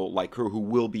people like her who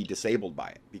will be disabled by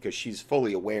it, because she's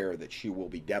fully aware that she will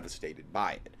be devastated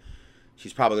by it.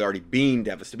 She's probably already being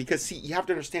devastated, because, see, you have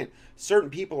to understand, certain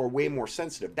people are way more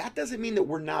sensitive. That doesn't mean that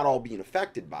we're not all being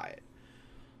affected by it.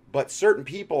 But certain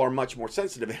people are much more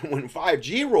sensitive. And when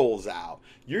 5G rolls out,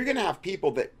 you're going to have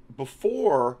people that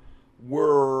before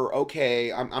were,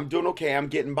 okay, I'm doing okay, I'm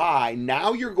getting by.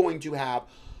 Now you're going to have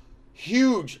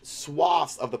huge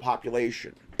swaths of the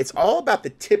population. It's all about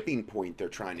the tipping point they're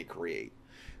trying to create.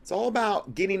 It's all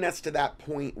about getting us to that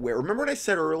point where, remember what I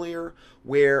said earlier,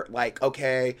 where like,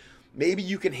 okay, maybe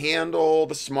you can handle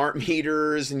the smart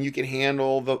meters and you can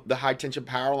handle the high tension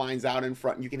power lines out in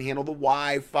front, and you can handle the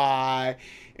Wi-Fi,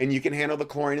 and you can handle the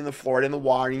chlorine and the fluoride in the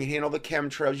water, and you can handle the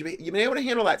chemtrails. You've been able to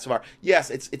handle that so far. Yes,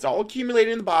 it's all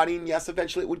accumulated in the body, and yes,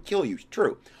 eventually it would kill you.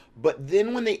 True. But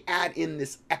then when they add in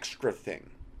this extra thing,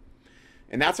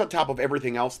 and that's on top of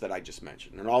everything else that I just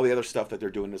mentioned, and all the other stuff that they're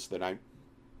doing this that I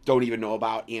don't even know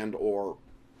about and or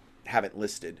haven't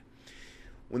listed.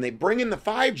 When they bring in the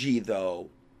 5G, though,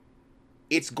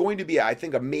 it's going to be, I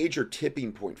think, a major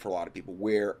tipping point for a lot of people,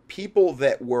 where people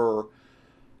that were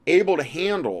able to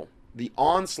handle the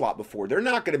onslaught before, they're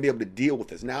not going to be able to deal with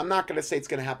this. Now, I'm not going to say it's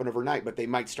going to happen overnight, but they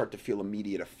might start to feel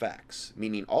immediate effects,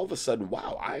 meaning all of a sudden,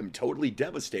 wow, I am totally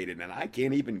devastated and I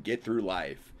can't even get through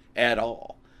life at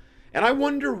all. And I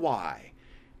wonder why.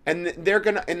 And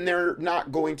they're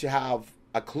not going to have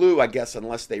a clue, I guess,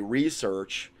 unless they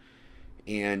research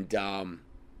and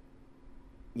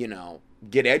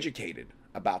get educated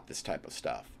about this type of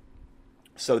stuff.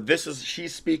 So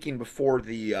she's speaking before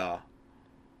the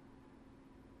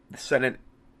Senate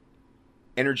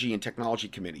Energy and Technology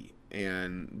Committee,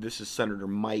 and this is Senator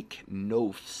Mike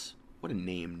Nofs. What a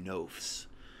name, Nofs.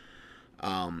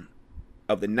 Of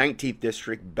the 19th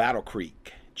District, Battle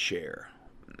Creek chair.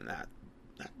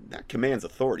 That commands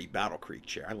authority, Battle Creek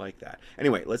chair. I like that.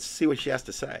 Anyway, let's see what she has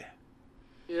to say.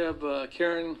 We have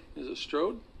Karen,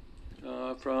 Strode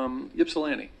from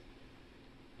Ypsilanti.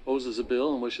 Opposes a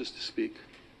bill and wishes to speak.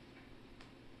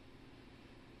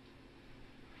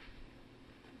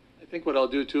 I think what I'll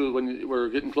do too, when we're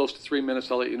getting close to 3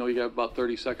 minutes, I'll let you know you got about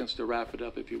 30 seconds to wrap it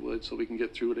up, if you would, so we can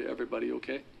get through to everybody,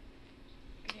 okay?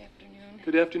 Good afternoon.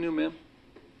 Good afternoon, ma'am.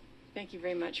 Thank you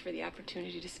very much for the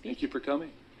opportunity to speak. Thank you for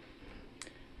coming.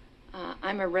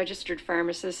 I'm a registered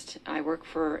pharmacist. I work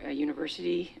for a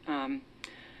university.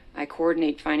 I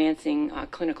coordinate financing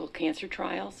clinical cancer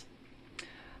trials.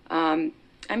 I'm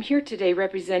here today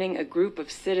representing a group of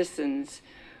citizens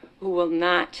who will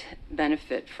not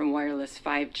benefit from wireless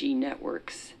 5G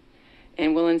networks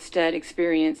and will instead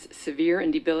experience severe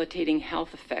and debilitating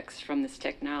health effects from this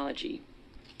technology.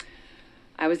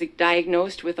 I was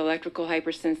diagnosed with electrical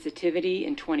hypersensitivity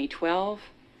in 2012,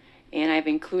 and I've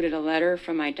included a letter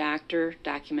from my doctor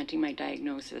documenting my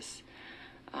diagnosis.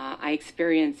 I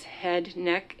experience head,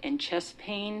 neck, and chest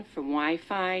pain from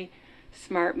Wi-Fi,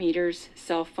 smart meters,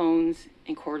 cell phones,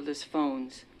 and cordless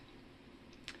phones.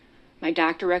 My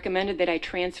doctor recommended that I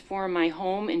transform my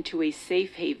home into a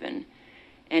safe haven,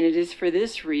 and it is for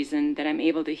this reason that I'm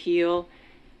able to heal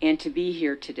and to be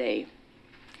here today.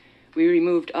 We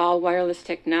removed all wireless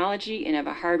technology and have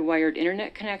a hardwired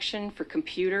internet connection for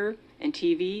computer and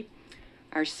TV.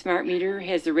 Our smart meter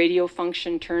has the radio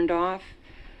function turned off.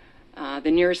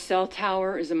 The nearest cell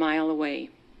tower is a mile away.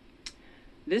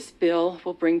 This bill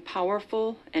will bring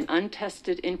powerful and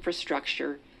untested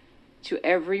infrastructure to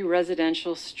every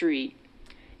residential street,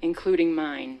 including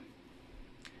mine.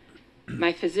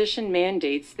 My physician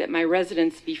mandates that my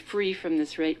residents be free from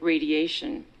this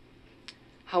radiation.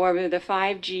 However, the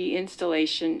 5G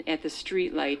installation at the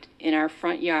streetlight in our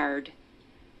front yard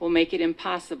will make it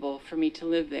impossible for me to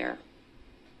live there.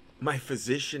 My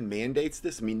physician mandates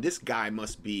this? I mean, this guy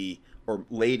must be, or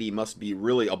lady must be,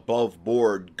 really above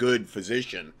board good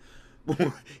physician.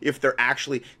 If they're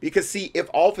actually, because see, if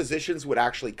all physicians would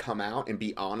actually come out and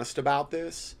be honest about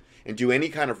this and do any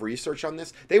kind of research on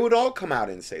this, they would all come out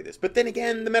and say this. But then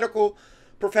again, the medical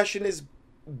profession is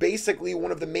basically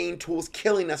one of the main tools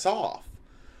killing us off.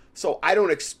 So I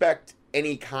don't expect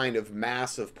any kind of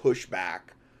massive pushback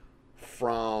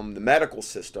from the medical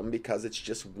system, because it's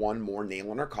just one more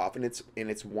nail in our coffin. It's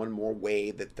one more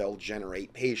way that they'll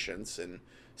generate patients, and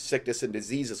sickness and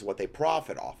disease is what they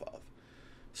profit off of.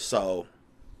 So,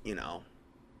 you know,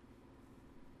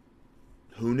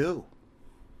 who knew?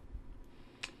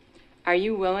 Are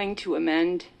you willing to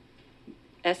amend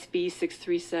SB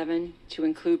 637 to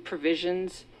include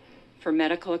provisions for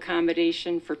medical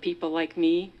accommodation for people like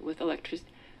me with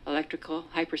electrical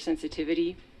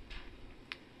hypersensitivity?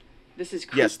 This is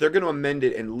yes, they're going to amend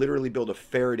it and literally build a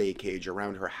Faraday cage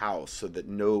around her house so that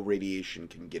no radiation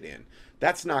can get in.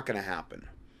 That's not going to happen.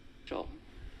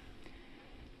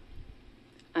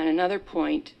 On another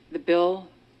point, the bill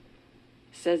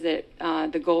says that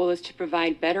the goal is to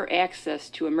provide better access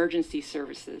to emergency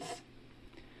services.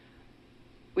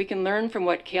 We can learn from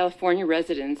what California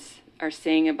residents are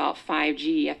saying about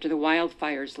 5G after the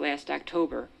wildfires last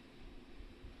October.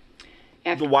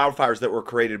 The wildfires that were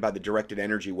created by the directed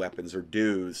energy weapons, or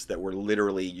DEWs, that were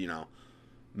literally, you know,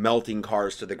 melting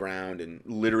cars to the ground and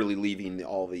literally leaving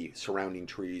all the surrounding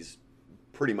trees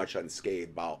pretty much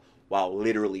unscathed while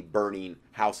literally burning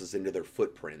houses into their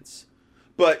footprints.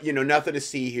 But, you know, nothing to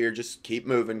see here. Just keep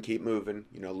moving,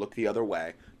 you know, look the other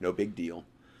way. No big deal.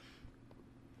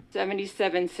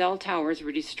 77 cell towers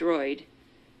were destroyed.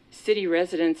 City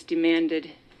residents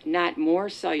demanded not more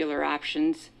cellular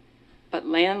options, but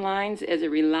landlines as a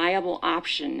reliable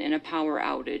option in a power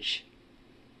outage.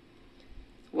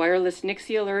 Wireless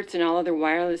Nixie alerts and all other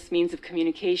wireless means of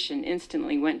communication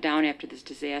instantly went down after this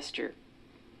disaster.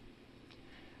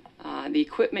 The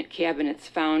equipment cabinets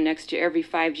found next to every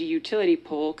 5G utility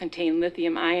pole contain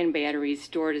lithium-ion batteries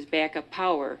stored as backup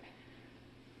power,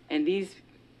 and these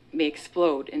may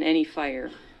explode in any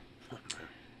fire.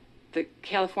 The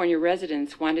California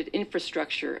residents wanted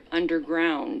infrastructure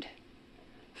underground,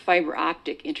 fiber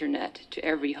optic internet to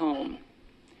every home.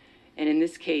 And in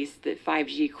this case, the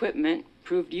 5G equipment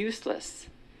proved useless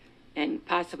and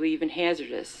possibly even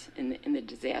hazardous in the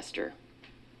disaster.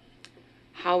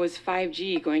 How is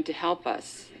 5G going to help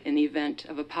us in the event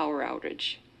of a power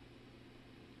outage?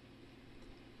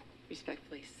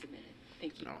 Respectfully submitted.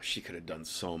 Thank you. No, she could have done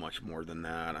so much more than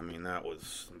that. I mean, I'm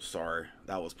sorry,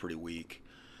 that was pretty weak.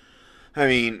 I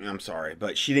mean, I'm sorry,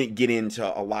 but she didn't get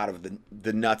into a lot of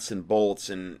the nuts and bolts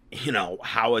and, you know,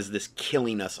 how is this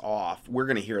killing us off? We're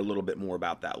going to hear a little bit more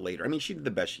about that later. I mean, she did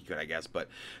the best she could, I guess, but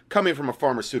coming from a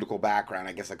pharmaceutical background,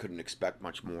 I guess I couldn't expect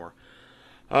much more.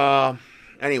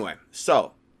 Anyway,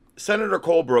 so Senator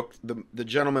Colebrook, the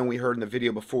gentleman we heard in the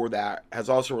video before that, has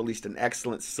also released an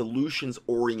excellent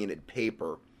solutions-oriented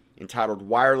paper entitled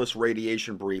Wireless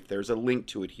Radiation Brief. There's a link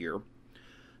to it here.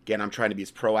 Again, I'm trying to be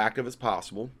as proactive as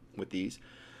possible with these.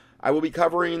 I will be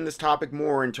covering this topic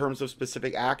more in terms of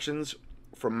specific actions.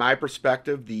 From my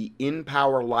perspective, the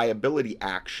in-power liability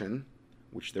action,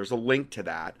 which there's a link to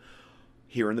that,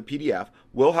 here in the PDF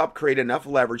will help create enough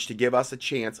leverage to give us a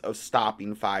chance of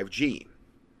stopping 5G.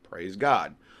 Praise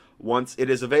God. Once it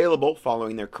is available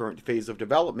following their current phase of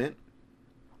development,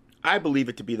 I believe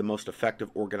it to be the most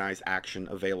effective organized action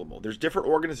available. There's different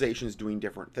organizations doing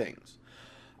different things.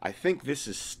 I think this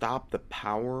is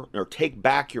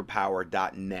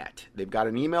takebackyourpower.net. They've got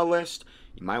an email list.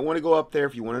 You might want to go up there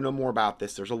if you want to know more about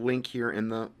this. There's a link here in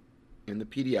the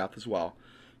PDF as well.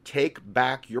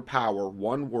 Takebackyourpower,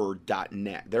 one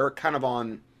word.net. They're kind of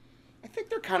on, I think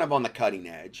they're kind of on the cutting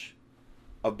edge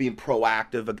of being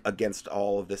proactive against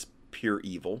all of this pure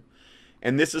evil.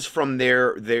 And this is from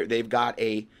they've got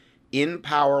a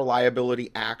in-power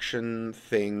liability action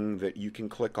thing that you can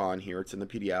click on here. It's in the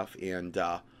PDF, and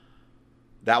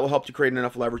that will help to create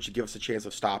enough leverage to give us a chance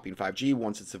of stopping 5G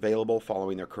once it's available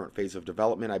following their current phase of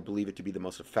development. I believe it to be the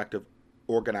most effective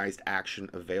organized action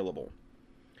available.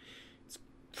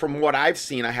 From what I've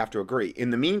seen, I have to agree. In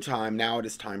the meantime, now it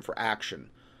is time for action.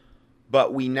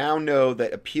 But we now know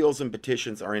that appeals and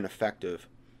petitions are ineffective.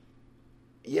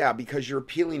 Yeah, because you're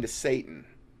appealing to Satan,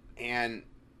 and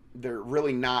they're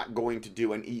really not going to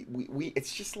do any.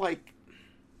 It's just like,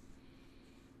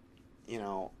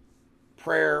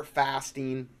 prayer,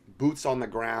 fasting, boots on the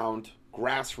ground,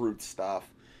 grassroots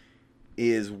stuff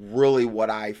is really what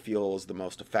I feel is the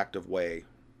most effective way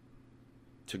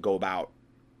to go about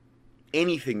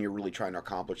anything you're really trying to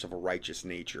accomplish of a righteous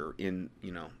nature in,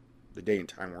 the day and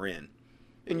time we're in.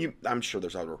 And I'm sure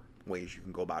there's other ways you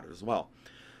can go about it as well.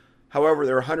 However,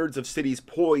 there are hundreds of cities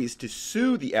poised to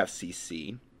sue the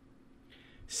FCC.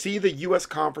 See the U.S.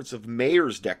 Conference of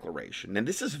Mayors declaration. And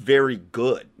this is very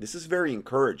good. This is very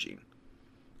encouraging.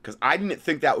 Because I didn't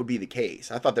think that would be the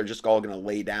case. I thought they're just all going to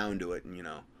lay down to it, and,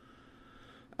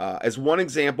 as one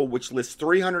example, which lists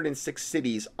 306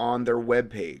 cities on their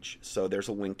webpage. So there's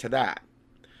a link to that.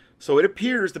 So it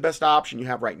appears the best option you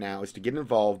have right now is to get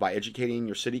involved by educating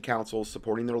your city councils,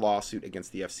 supporting their lawsuit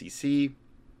against the FCC.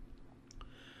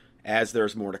 As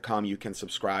there's more to come, you can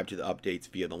subscribe to the updates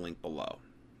via the link below.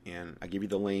 And I give you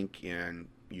the link, and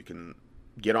you can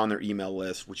get on their email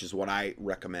list, which is what I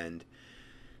recommend.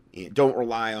 And don't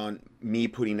rely on me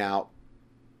putting out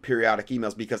periodic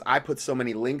emails, because I put so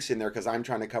many links in there because I'm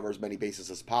trying to cover as many bases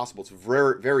as possible. It's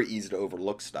very, very easy to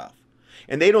overlook stuff.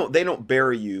 And they don't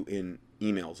bury you in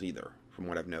emails either, from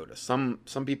what I've noticed. Some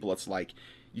people, it's like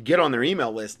you get on their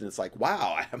email list and it's like,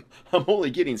 wow, I'm only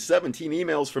getting 17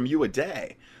 emails from you a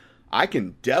day. I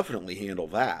can definitely handle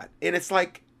that. And it's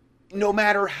like, no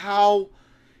matter how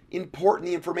important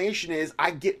the information is,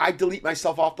 I delete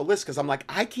myself off the list because I'm like,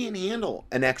 I can't handle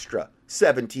an extra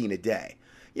 17 a day.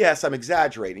 Yes, I'm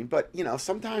exaggerating, but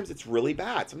sometimes it's really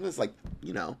bad. Sometimes like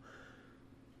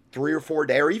 3 or 4 a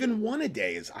day, or even 1 a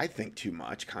day is, I think, too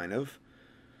much, kind of.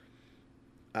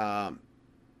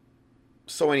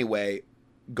 So anyway,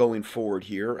 going forward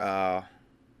here,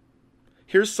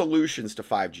 here's solutions to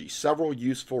 5G, several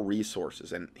useful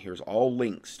resources, and here's all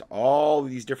links to all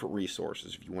these different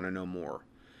resources if you want to know more.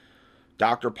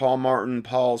 Dr. Paul Martin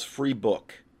Paul's free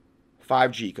book,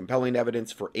 5G, Compelling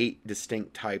Evidence for 8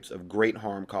 Distinct Types of Great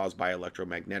Harm Caused by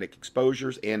Electromagnetic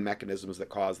Exposures and Mechanisms that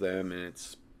Cause Them, and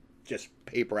it's just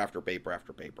paper after paper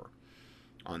after paper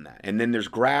on that. And then there's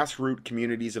grassroots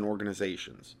communities and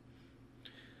organizations.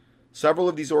 Several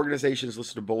of these organizations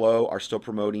listed below are still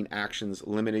promoting actions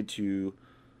limited to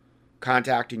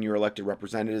contacting your elected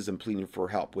representatives and pleading for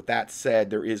help. With that said,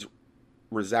 there is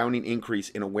resounding increase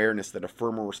in awareness that a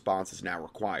firmer response is now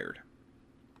required.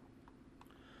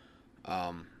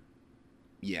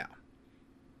 Yeah.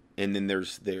 And then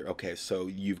okay, so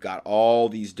you've got all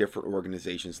these different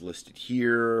organizations listed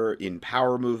here: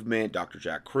 Empower Movement, Dr.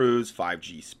 Jack Cruz,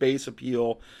 5G Space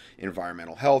Appeal,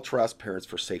 Environmental Health Trust, Parents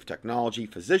for Safe Technology,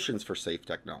 Physicians for Safe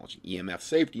Technology, EMF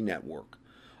Safety Network,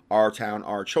 Our Town,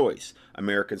 Our Choice,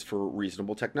 Americans for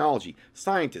Reasonable Technology,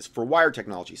 Scientists for Wired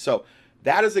Technology. So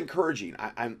that is encouraging.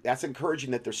 That's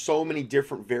encouraging that there's so many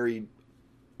different varied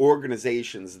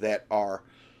organizations that are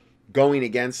going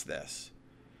against this.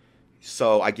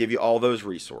 So I give you all those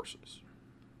resources.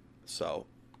 So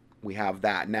we have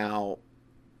that. Now,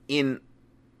 and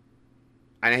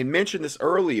I mentioned this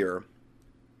earlier,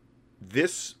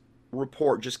 this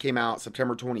report just came out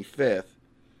September 25th,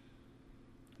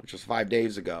 which was 5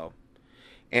 days ago.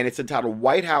 And it's entitled,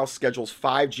 White House Schedules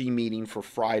 5G Meeting for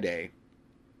Friday,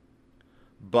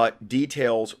 but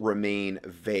Details Remain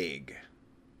Vague.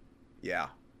 Yeah.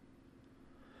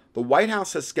 The White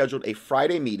House has scheduled a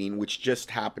Friday meeting, which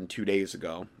just happened 2 days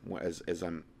ago.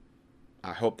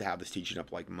 I hope to have this teaching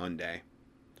up like Monday,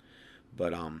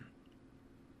 but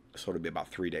so it'll be about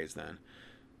 3 days then.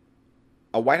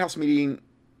 A White House meeting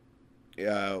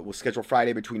was scheduled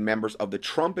Friday between members of the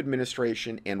Trump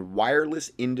administration and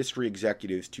wireless industry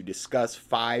executives to discuss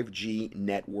 5G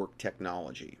network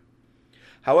technology.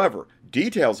 However,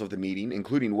 details of the meeting,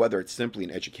 including whether it's simply an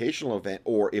educational event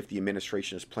or if the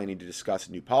administration is planning to discuss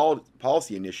new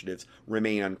policy initiatives,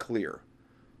 remain unclear.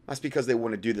 That's because they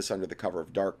want to do this under the cover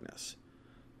of darkness.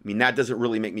 I mean, that doesn't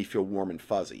really make me feel warm and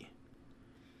fuzzy.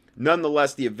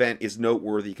 Nonetheless, the event is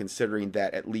noteworthy considering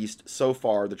that, at least so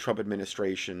far, the Trump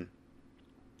administration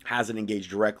hasn't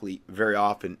engaged directly very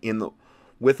often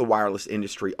with the wireless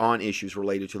industry on issues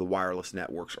related to the wireless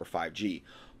networks or 5G.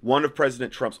 One of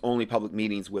President Trump's only public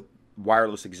meetings with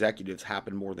wireless executives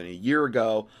happened more than a year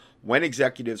ago, when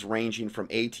executives ranging from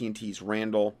AT&T's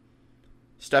Randall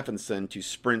Stephenson to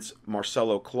Sprint's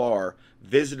Marcelo Clar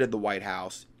visited the White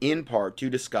House in part to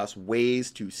discuss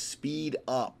ways to speed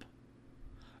up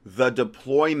the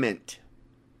deployment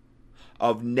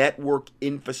of network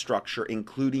infrastructure,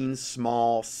 including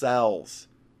small cells.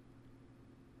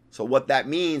 So what that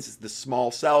means is the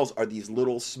small cells are these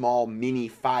little small mini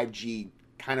 5G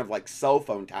kind of like cell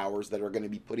phone towers that are going to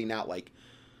be putting out like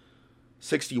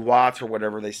 60 watts or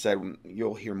whatever they said.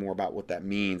 You'll hear more about what that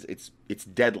means. It's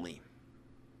deadly.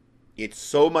 It's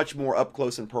so much more up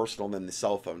close and personal than the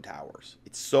cell phone towers.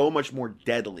 It's so much more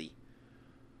deadly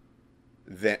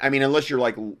than, I mean, unless you're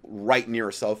like right near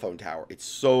a cell phone tower, it's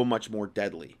so much more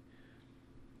deadly.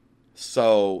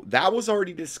 So that was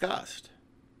already discussed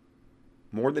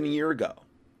more than a year ago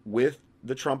with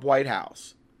the Trump White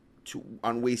House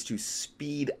on ways to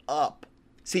speed up.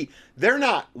 See, they're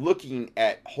not looking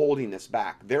at holding this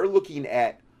back. They're looking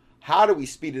at how do we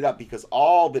speed it up, because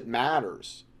all that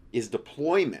matters is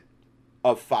deployment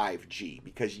of 5G,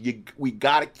 because we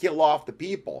got to kill off the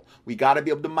people. We got to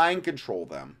be able to mind control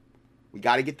them. We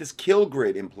got to get this kill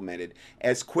grid implemented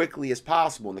as quickly as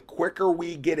possible. And the quicker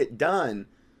we get it done,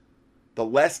 the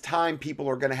less time people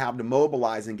are going to have to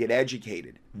mobilize and get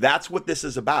educated. That's what this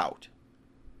is about.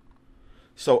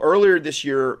 So earlier this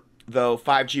year, though,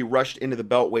 5G rushed into the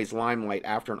Beltway's limelight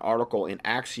after an article in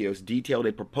Axios detailed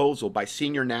a proposal by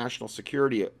senior national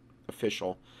security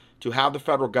official to have the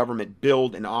federal government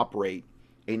build and operate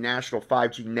a national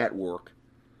 5G network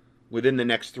within the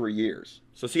next 3 years.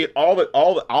 So see,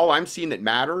 all I'm seeing that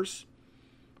matters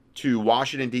to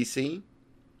Washington, D.C.,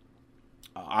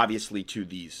 obviously to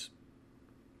these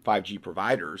 5G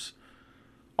providers,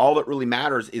 all that really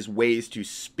matters is ways to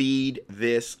speed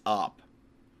this up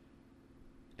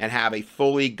and have a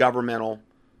fully governmental,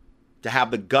 to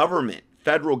have the government,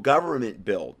 federal government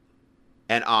build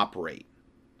and operate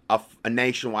a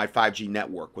nationwide 5G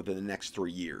network within the next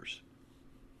 3 years.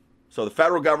 So the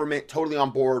federal government totally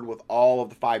on board with all of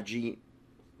the 5G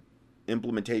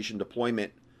implementation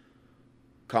deployment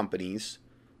companies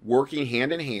working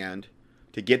hand in hand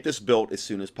to get this built as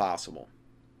soon as possible.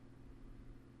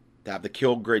 To have the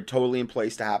kill grid totally in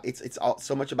place, to have it's all,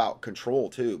 so much about control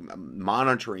too,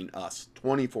 monitoring us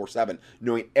 24/7,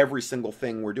 knowing every single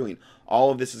thing we're doing.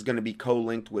 All of this is going to be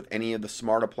co-linked with any of the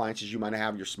smart appliances you might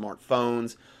have, your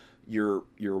smartphones, your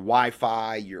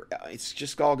Wi-Fi, it's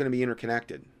just all going to be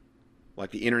interconnected,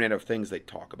 like the Internet of Things they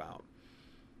talk about.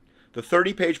 The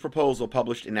 30-page proposal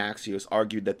published in Axios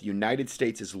argued that the United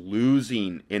States is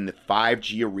losing in the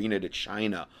 5G arena to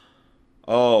China.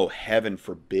 Oh, heaven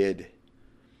forbid.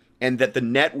 And that the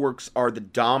networks are the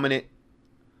dominant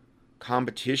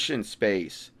competition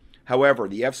space. However,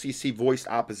 the FCC voiced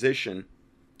opposition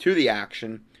to the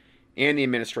action, and the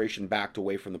administration backed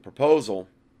away from the proposal,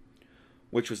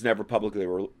 which was never publicly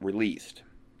released.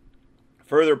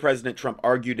 Further, President Trump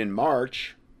argued in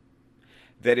March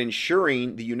that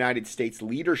ensuring the United States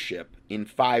leadership in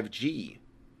 5G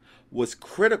was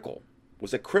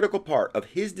a critical part of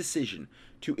his decision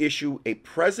to issue a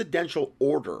presidential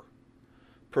order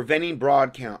preventing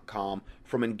Broadcom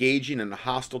from engaging in a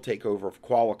hostile takeover of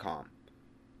Qualcomm.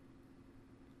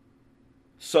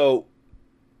 So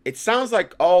it sounds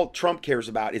like all Trump cares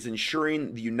about is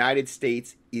ensuring the United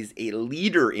States is a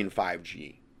leader in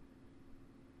 5G,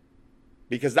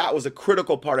 because that was a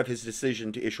critical part of his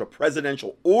decision to issue a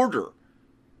presidential order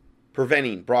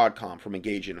preventing Broadcom from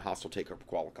engaging in a hostile takeover of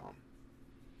Qualcomm.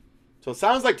 So it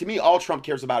sounds like to me all Trump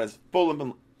cares about is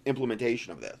full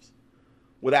implementation of this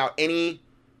without any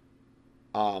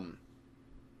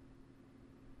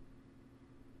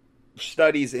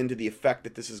studies into the effect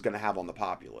that this is going to have on the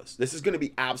populace. This is going to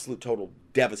be absolute total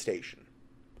devastation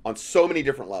on so many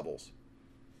different levels.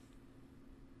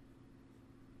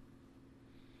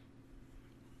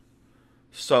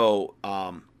 So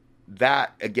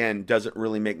that, again, doesn't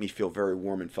really make me feel very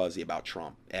warm and fuzzy about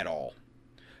Trump at all.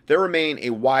 There remain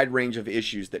a wide range of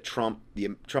issues that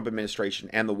the Trump administration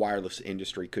and the wireless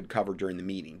industry could cover during the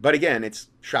meeting. But again, it's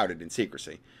shrouded in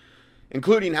secrecy,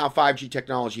 including how 5G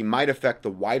technology might affect the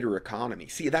wider economy.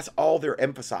 See, that's all they're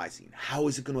emphasizing. How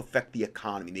is it going to affect the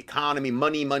economy? The economy,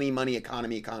 money, money, money,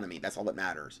 economy, economy. That's all that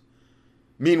matters.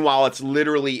 Meanwhile,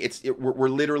 we're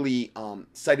literally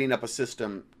setting up a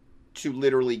system to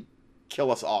literally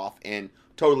kill us off and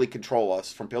totally control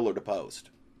us from pillar to post.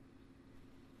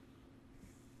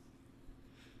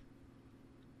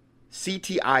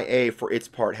 CTIA, for its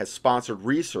part, has sponsored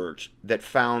research that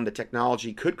found the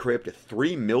technology could create up to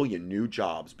 3 million new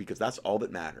jobs, because that's all that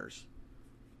matters.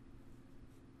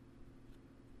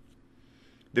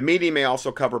 The meeting may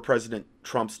also cover President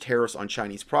Trump's tariffs on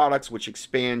Chinese products, which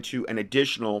expand to an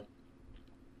additional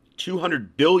 $200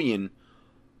 billion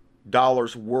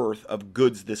worth of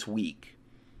goods this week,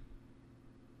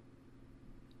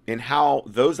 and how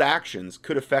those actions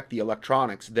could affect the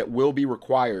electronics that will be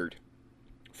required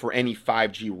for any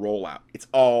 5G rollout. It's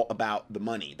all about the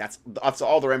money. That's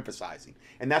all they're emphasizing.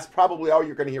 And that's probably all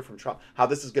you're going to hear from Trump, how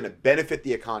this is going to benefit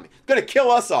the economy. It's going to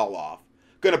kill us all off,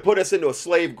 going to put us into a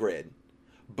slave grid,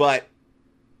 but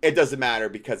it doesn't matter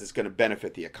because it's going to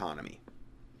benefit the economy.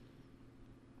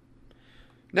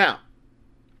 Now,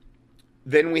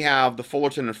 then we have the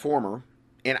Fullerton Informer,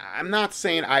 and I'm not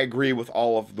saying I agree with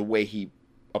all of the way he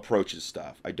approaches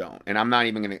stuff. I don't. And I'm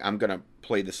going to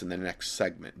play this in the next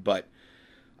segment, but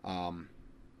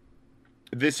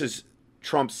this is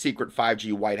Trump's secret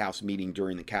 5G White House meeting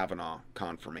during the Kavanaugh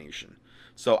confirmation.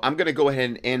 So I'm going to go ahead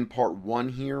and end part 1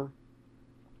 here,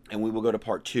 and we will go to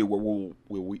part 2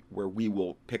 where we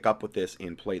will pick up with this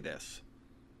and play this.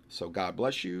 So God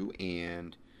bless you,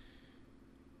 and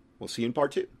we'll see you in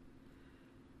part 2.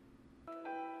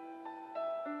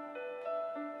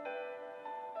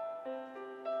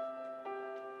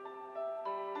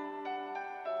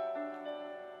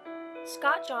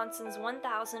 Scott Johnson's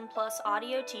 1,000 plus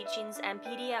audio teachings and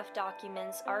PDF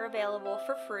documents are available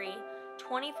for free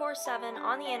 24/7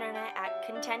 on the internet at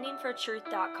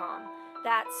contendingfortruth.com.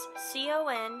 That's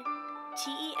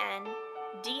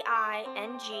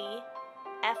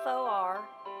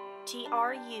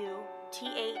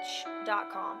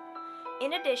CONTENDINGFORTRUTH.com.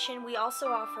 In addition, we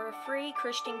also offer a free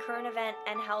Christian current event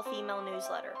and health email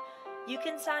newsletter. You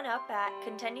can sign up at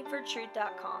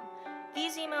contendingfortruth.com.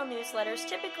 These email newsletters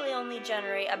typically only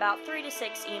generate about 3 to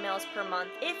 6 emails per month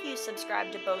if you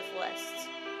subscribe to both lists.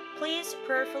 Please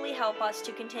prayerfully help us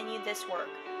to continue this work.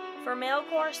 For mail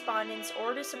correspondence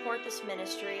or to support this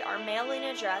ministry, our mailing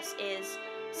address is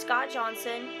Scott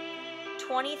Johnson,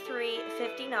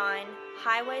 2359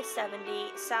 Highway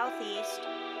 70 Southeast,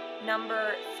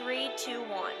 number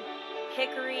 321,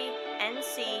 Hickory,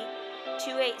 NC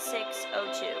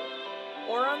 28602.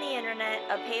 Or on the internet,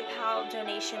 a PayPal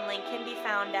donation link can be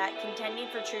found at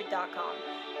contendingfortruth.com.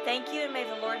 Thank you, and may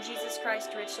the Lord Jesus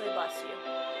Christ richly bless you.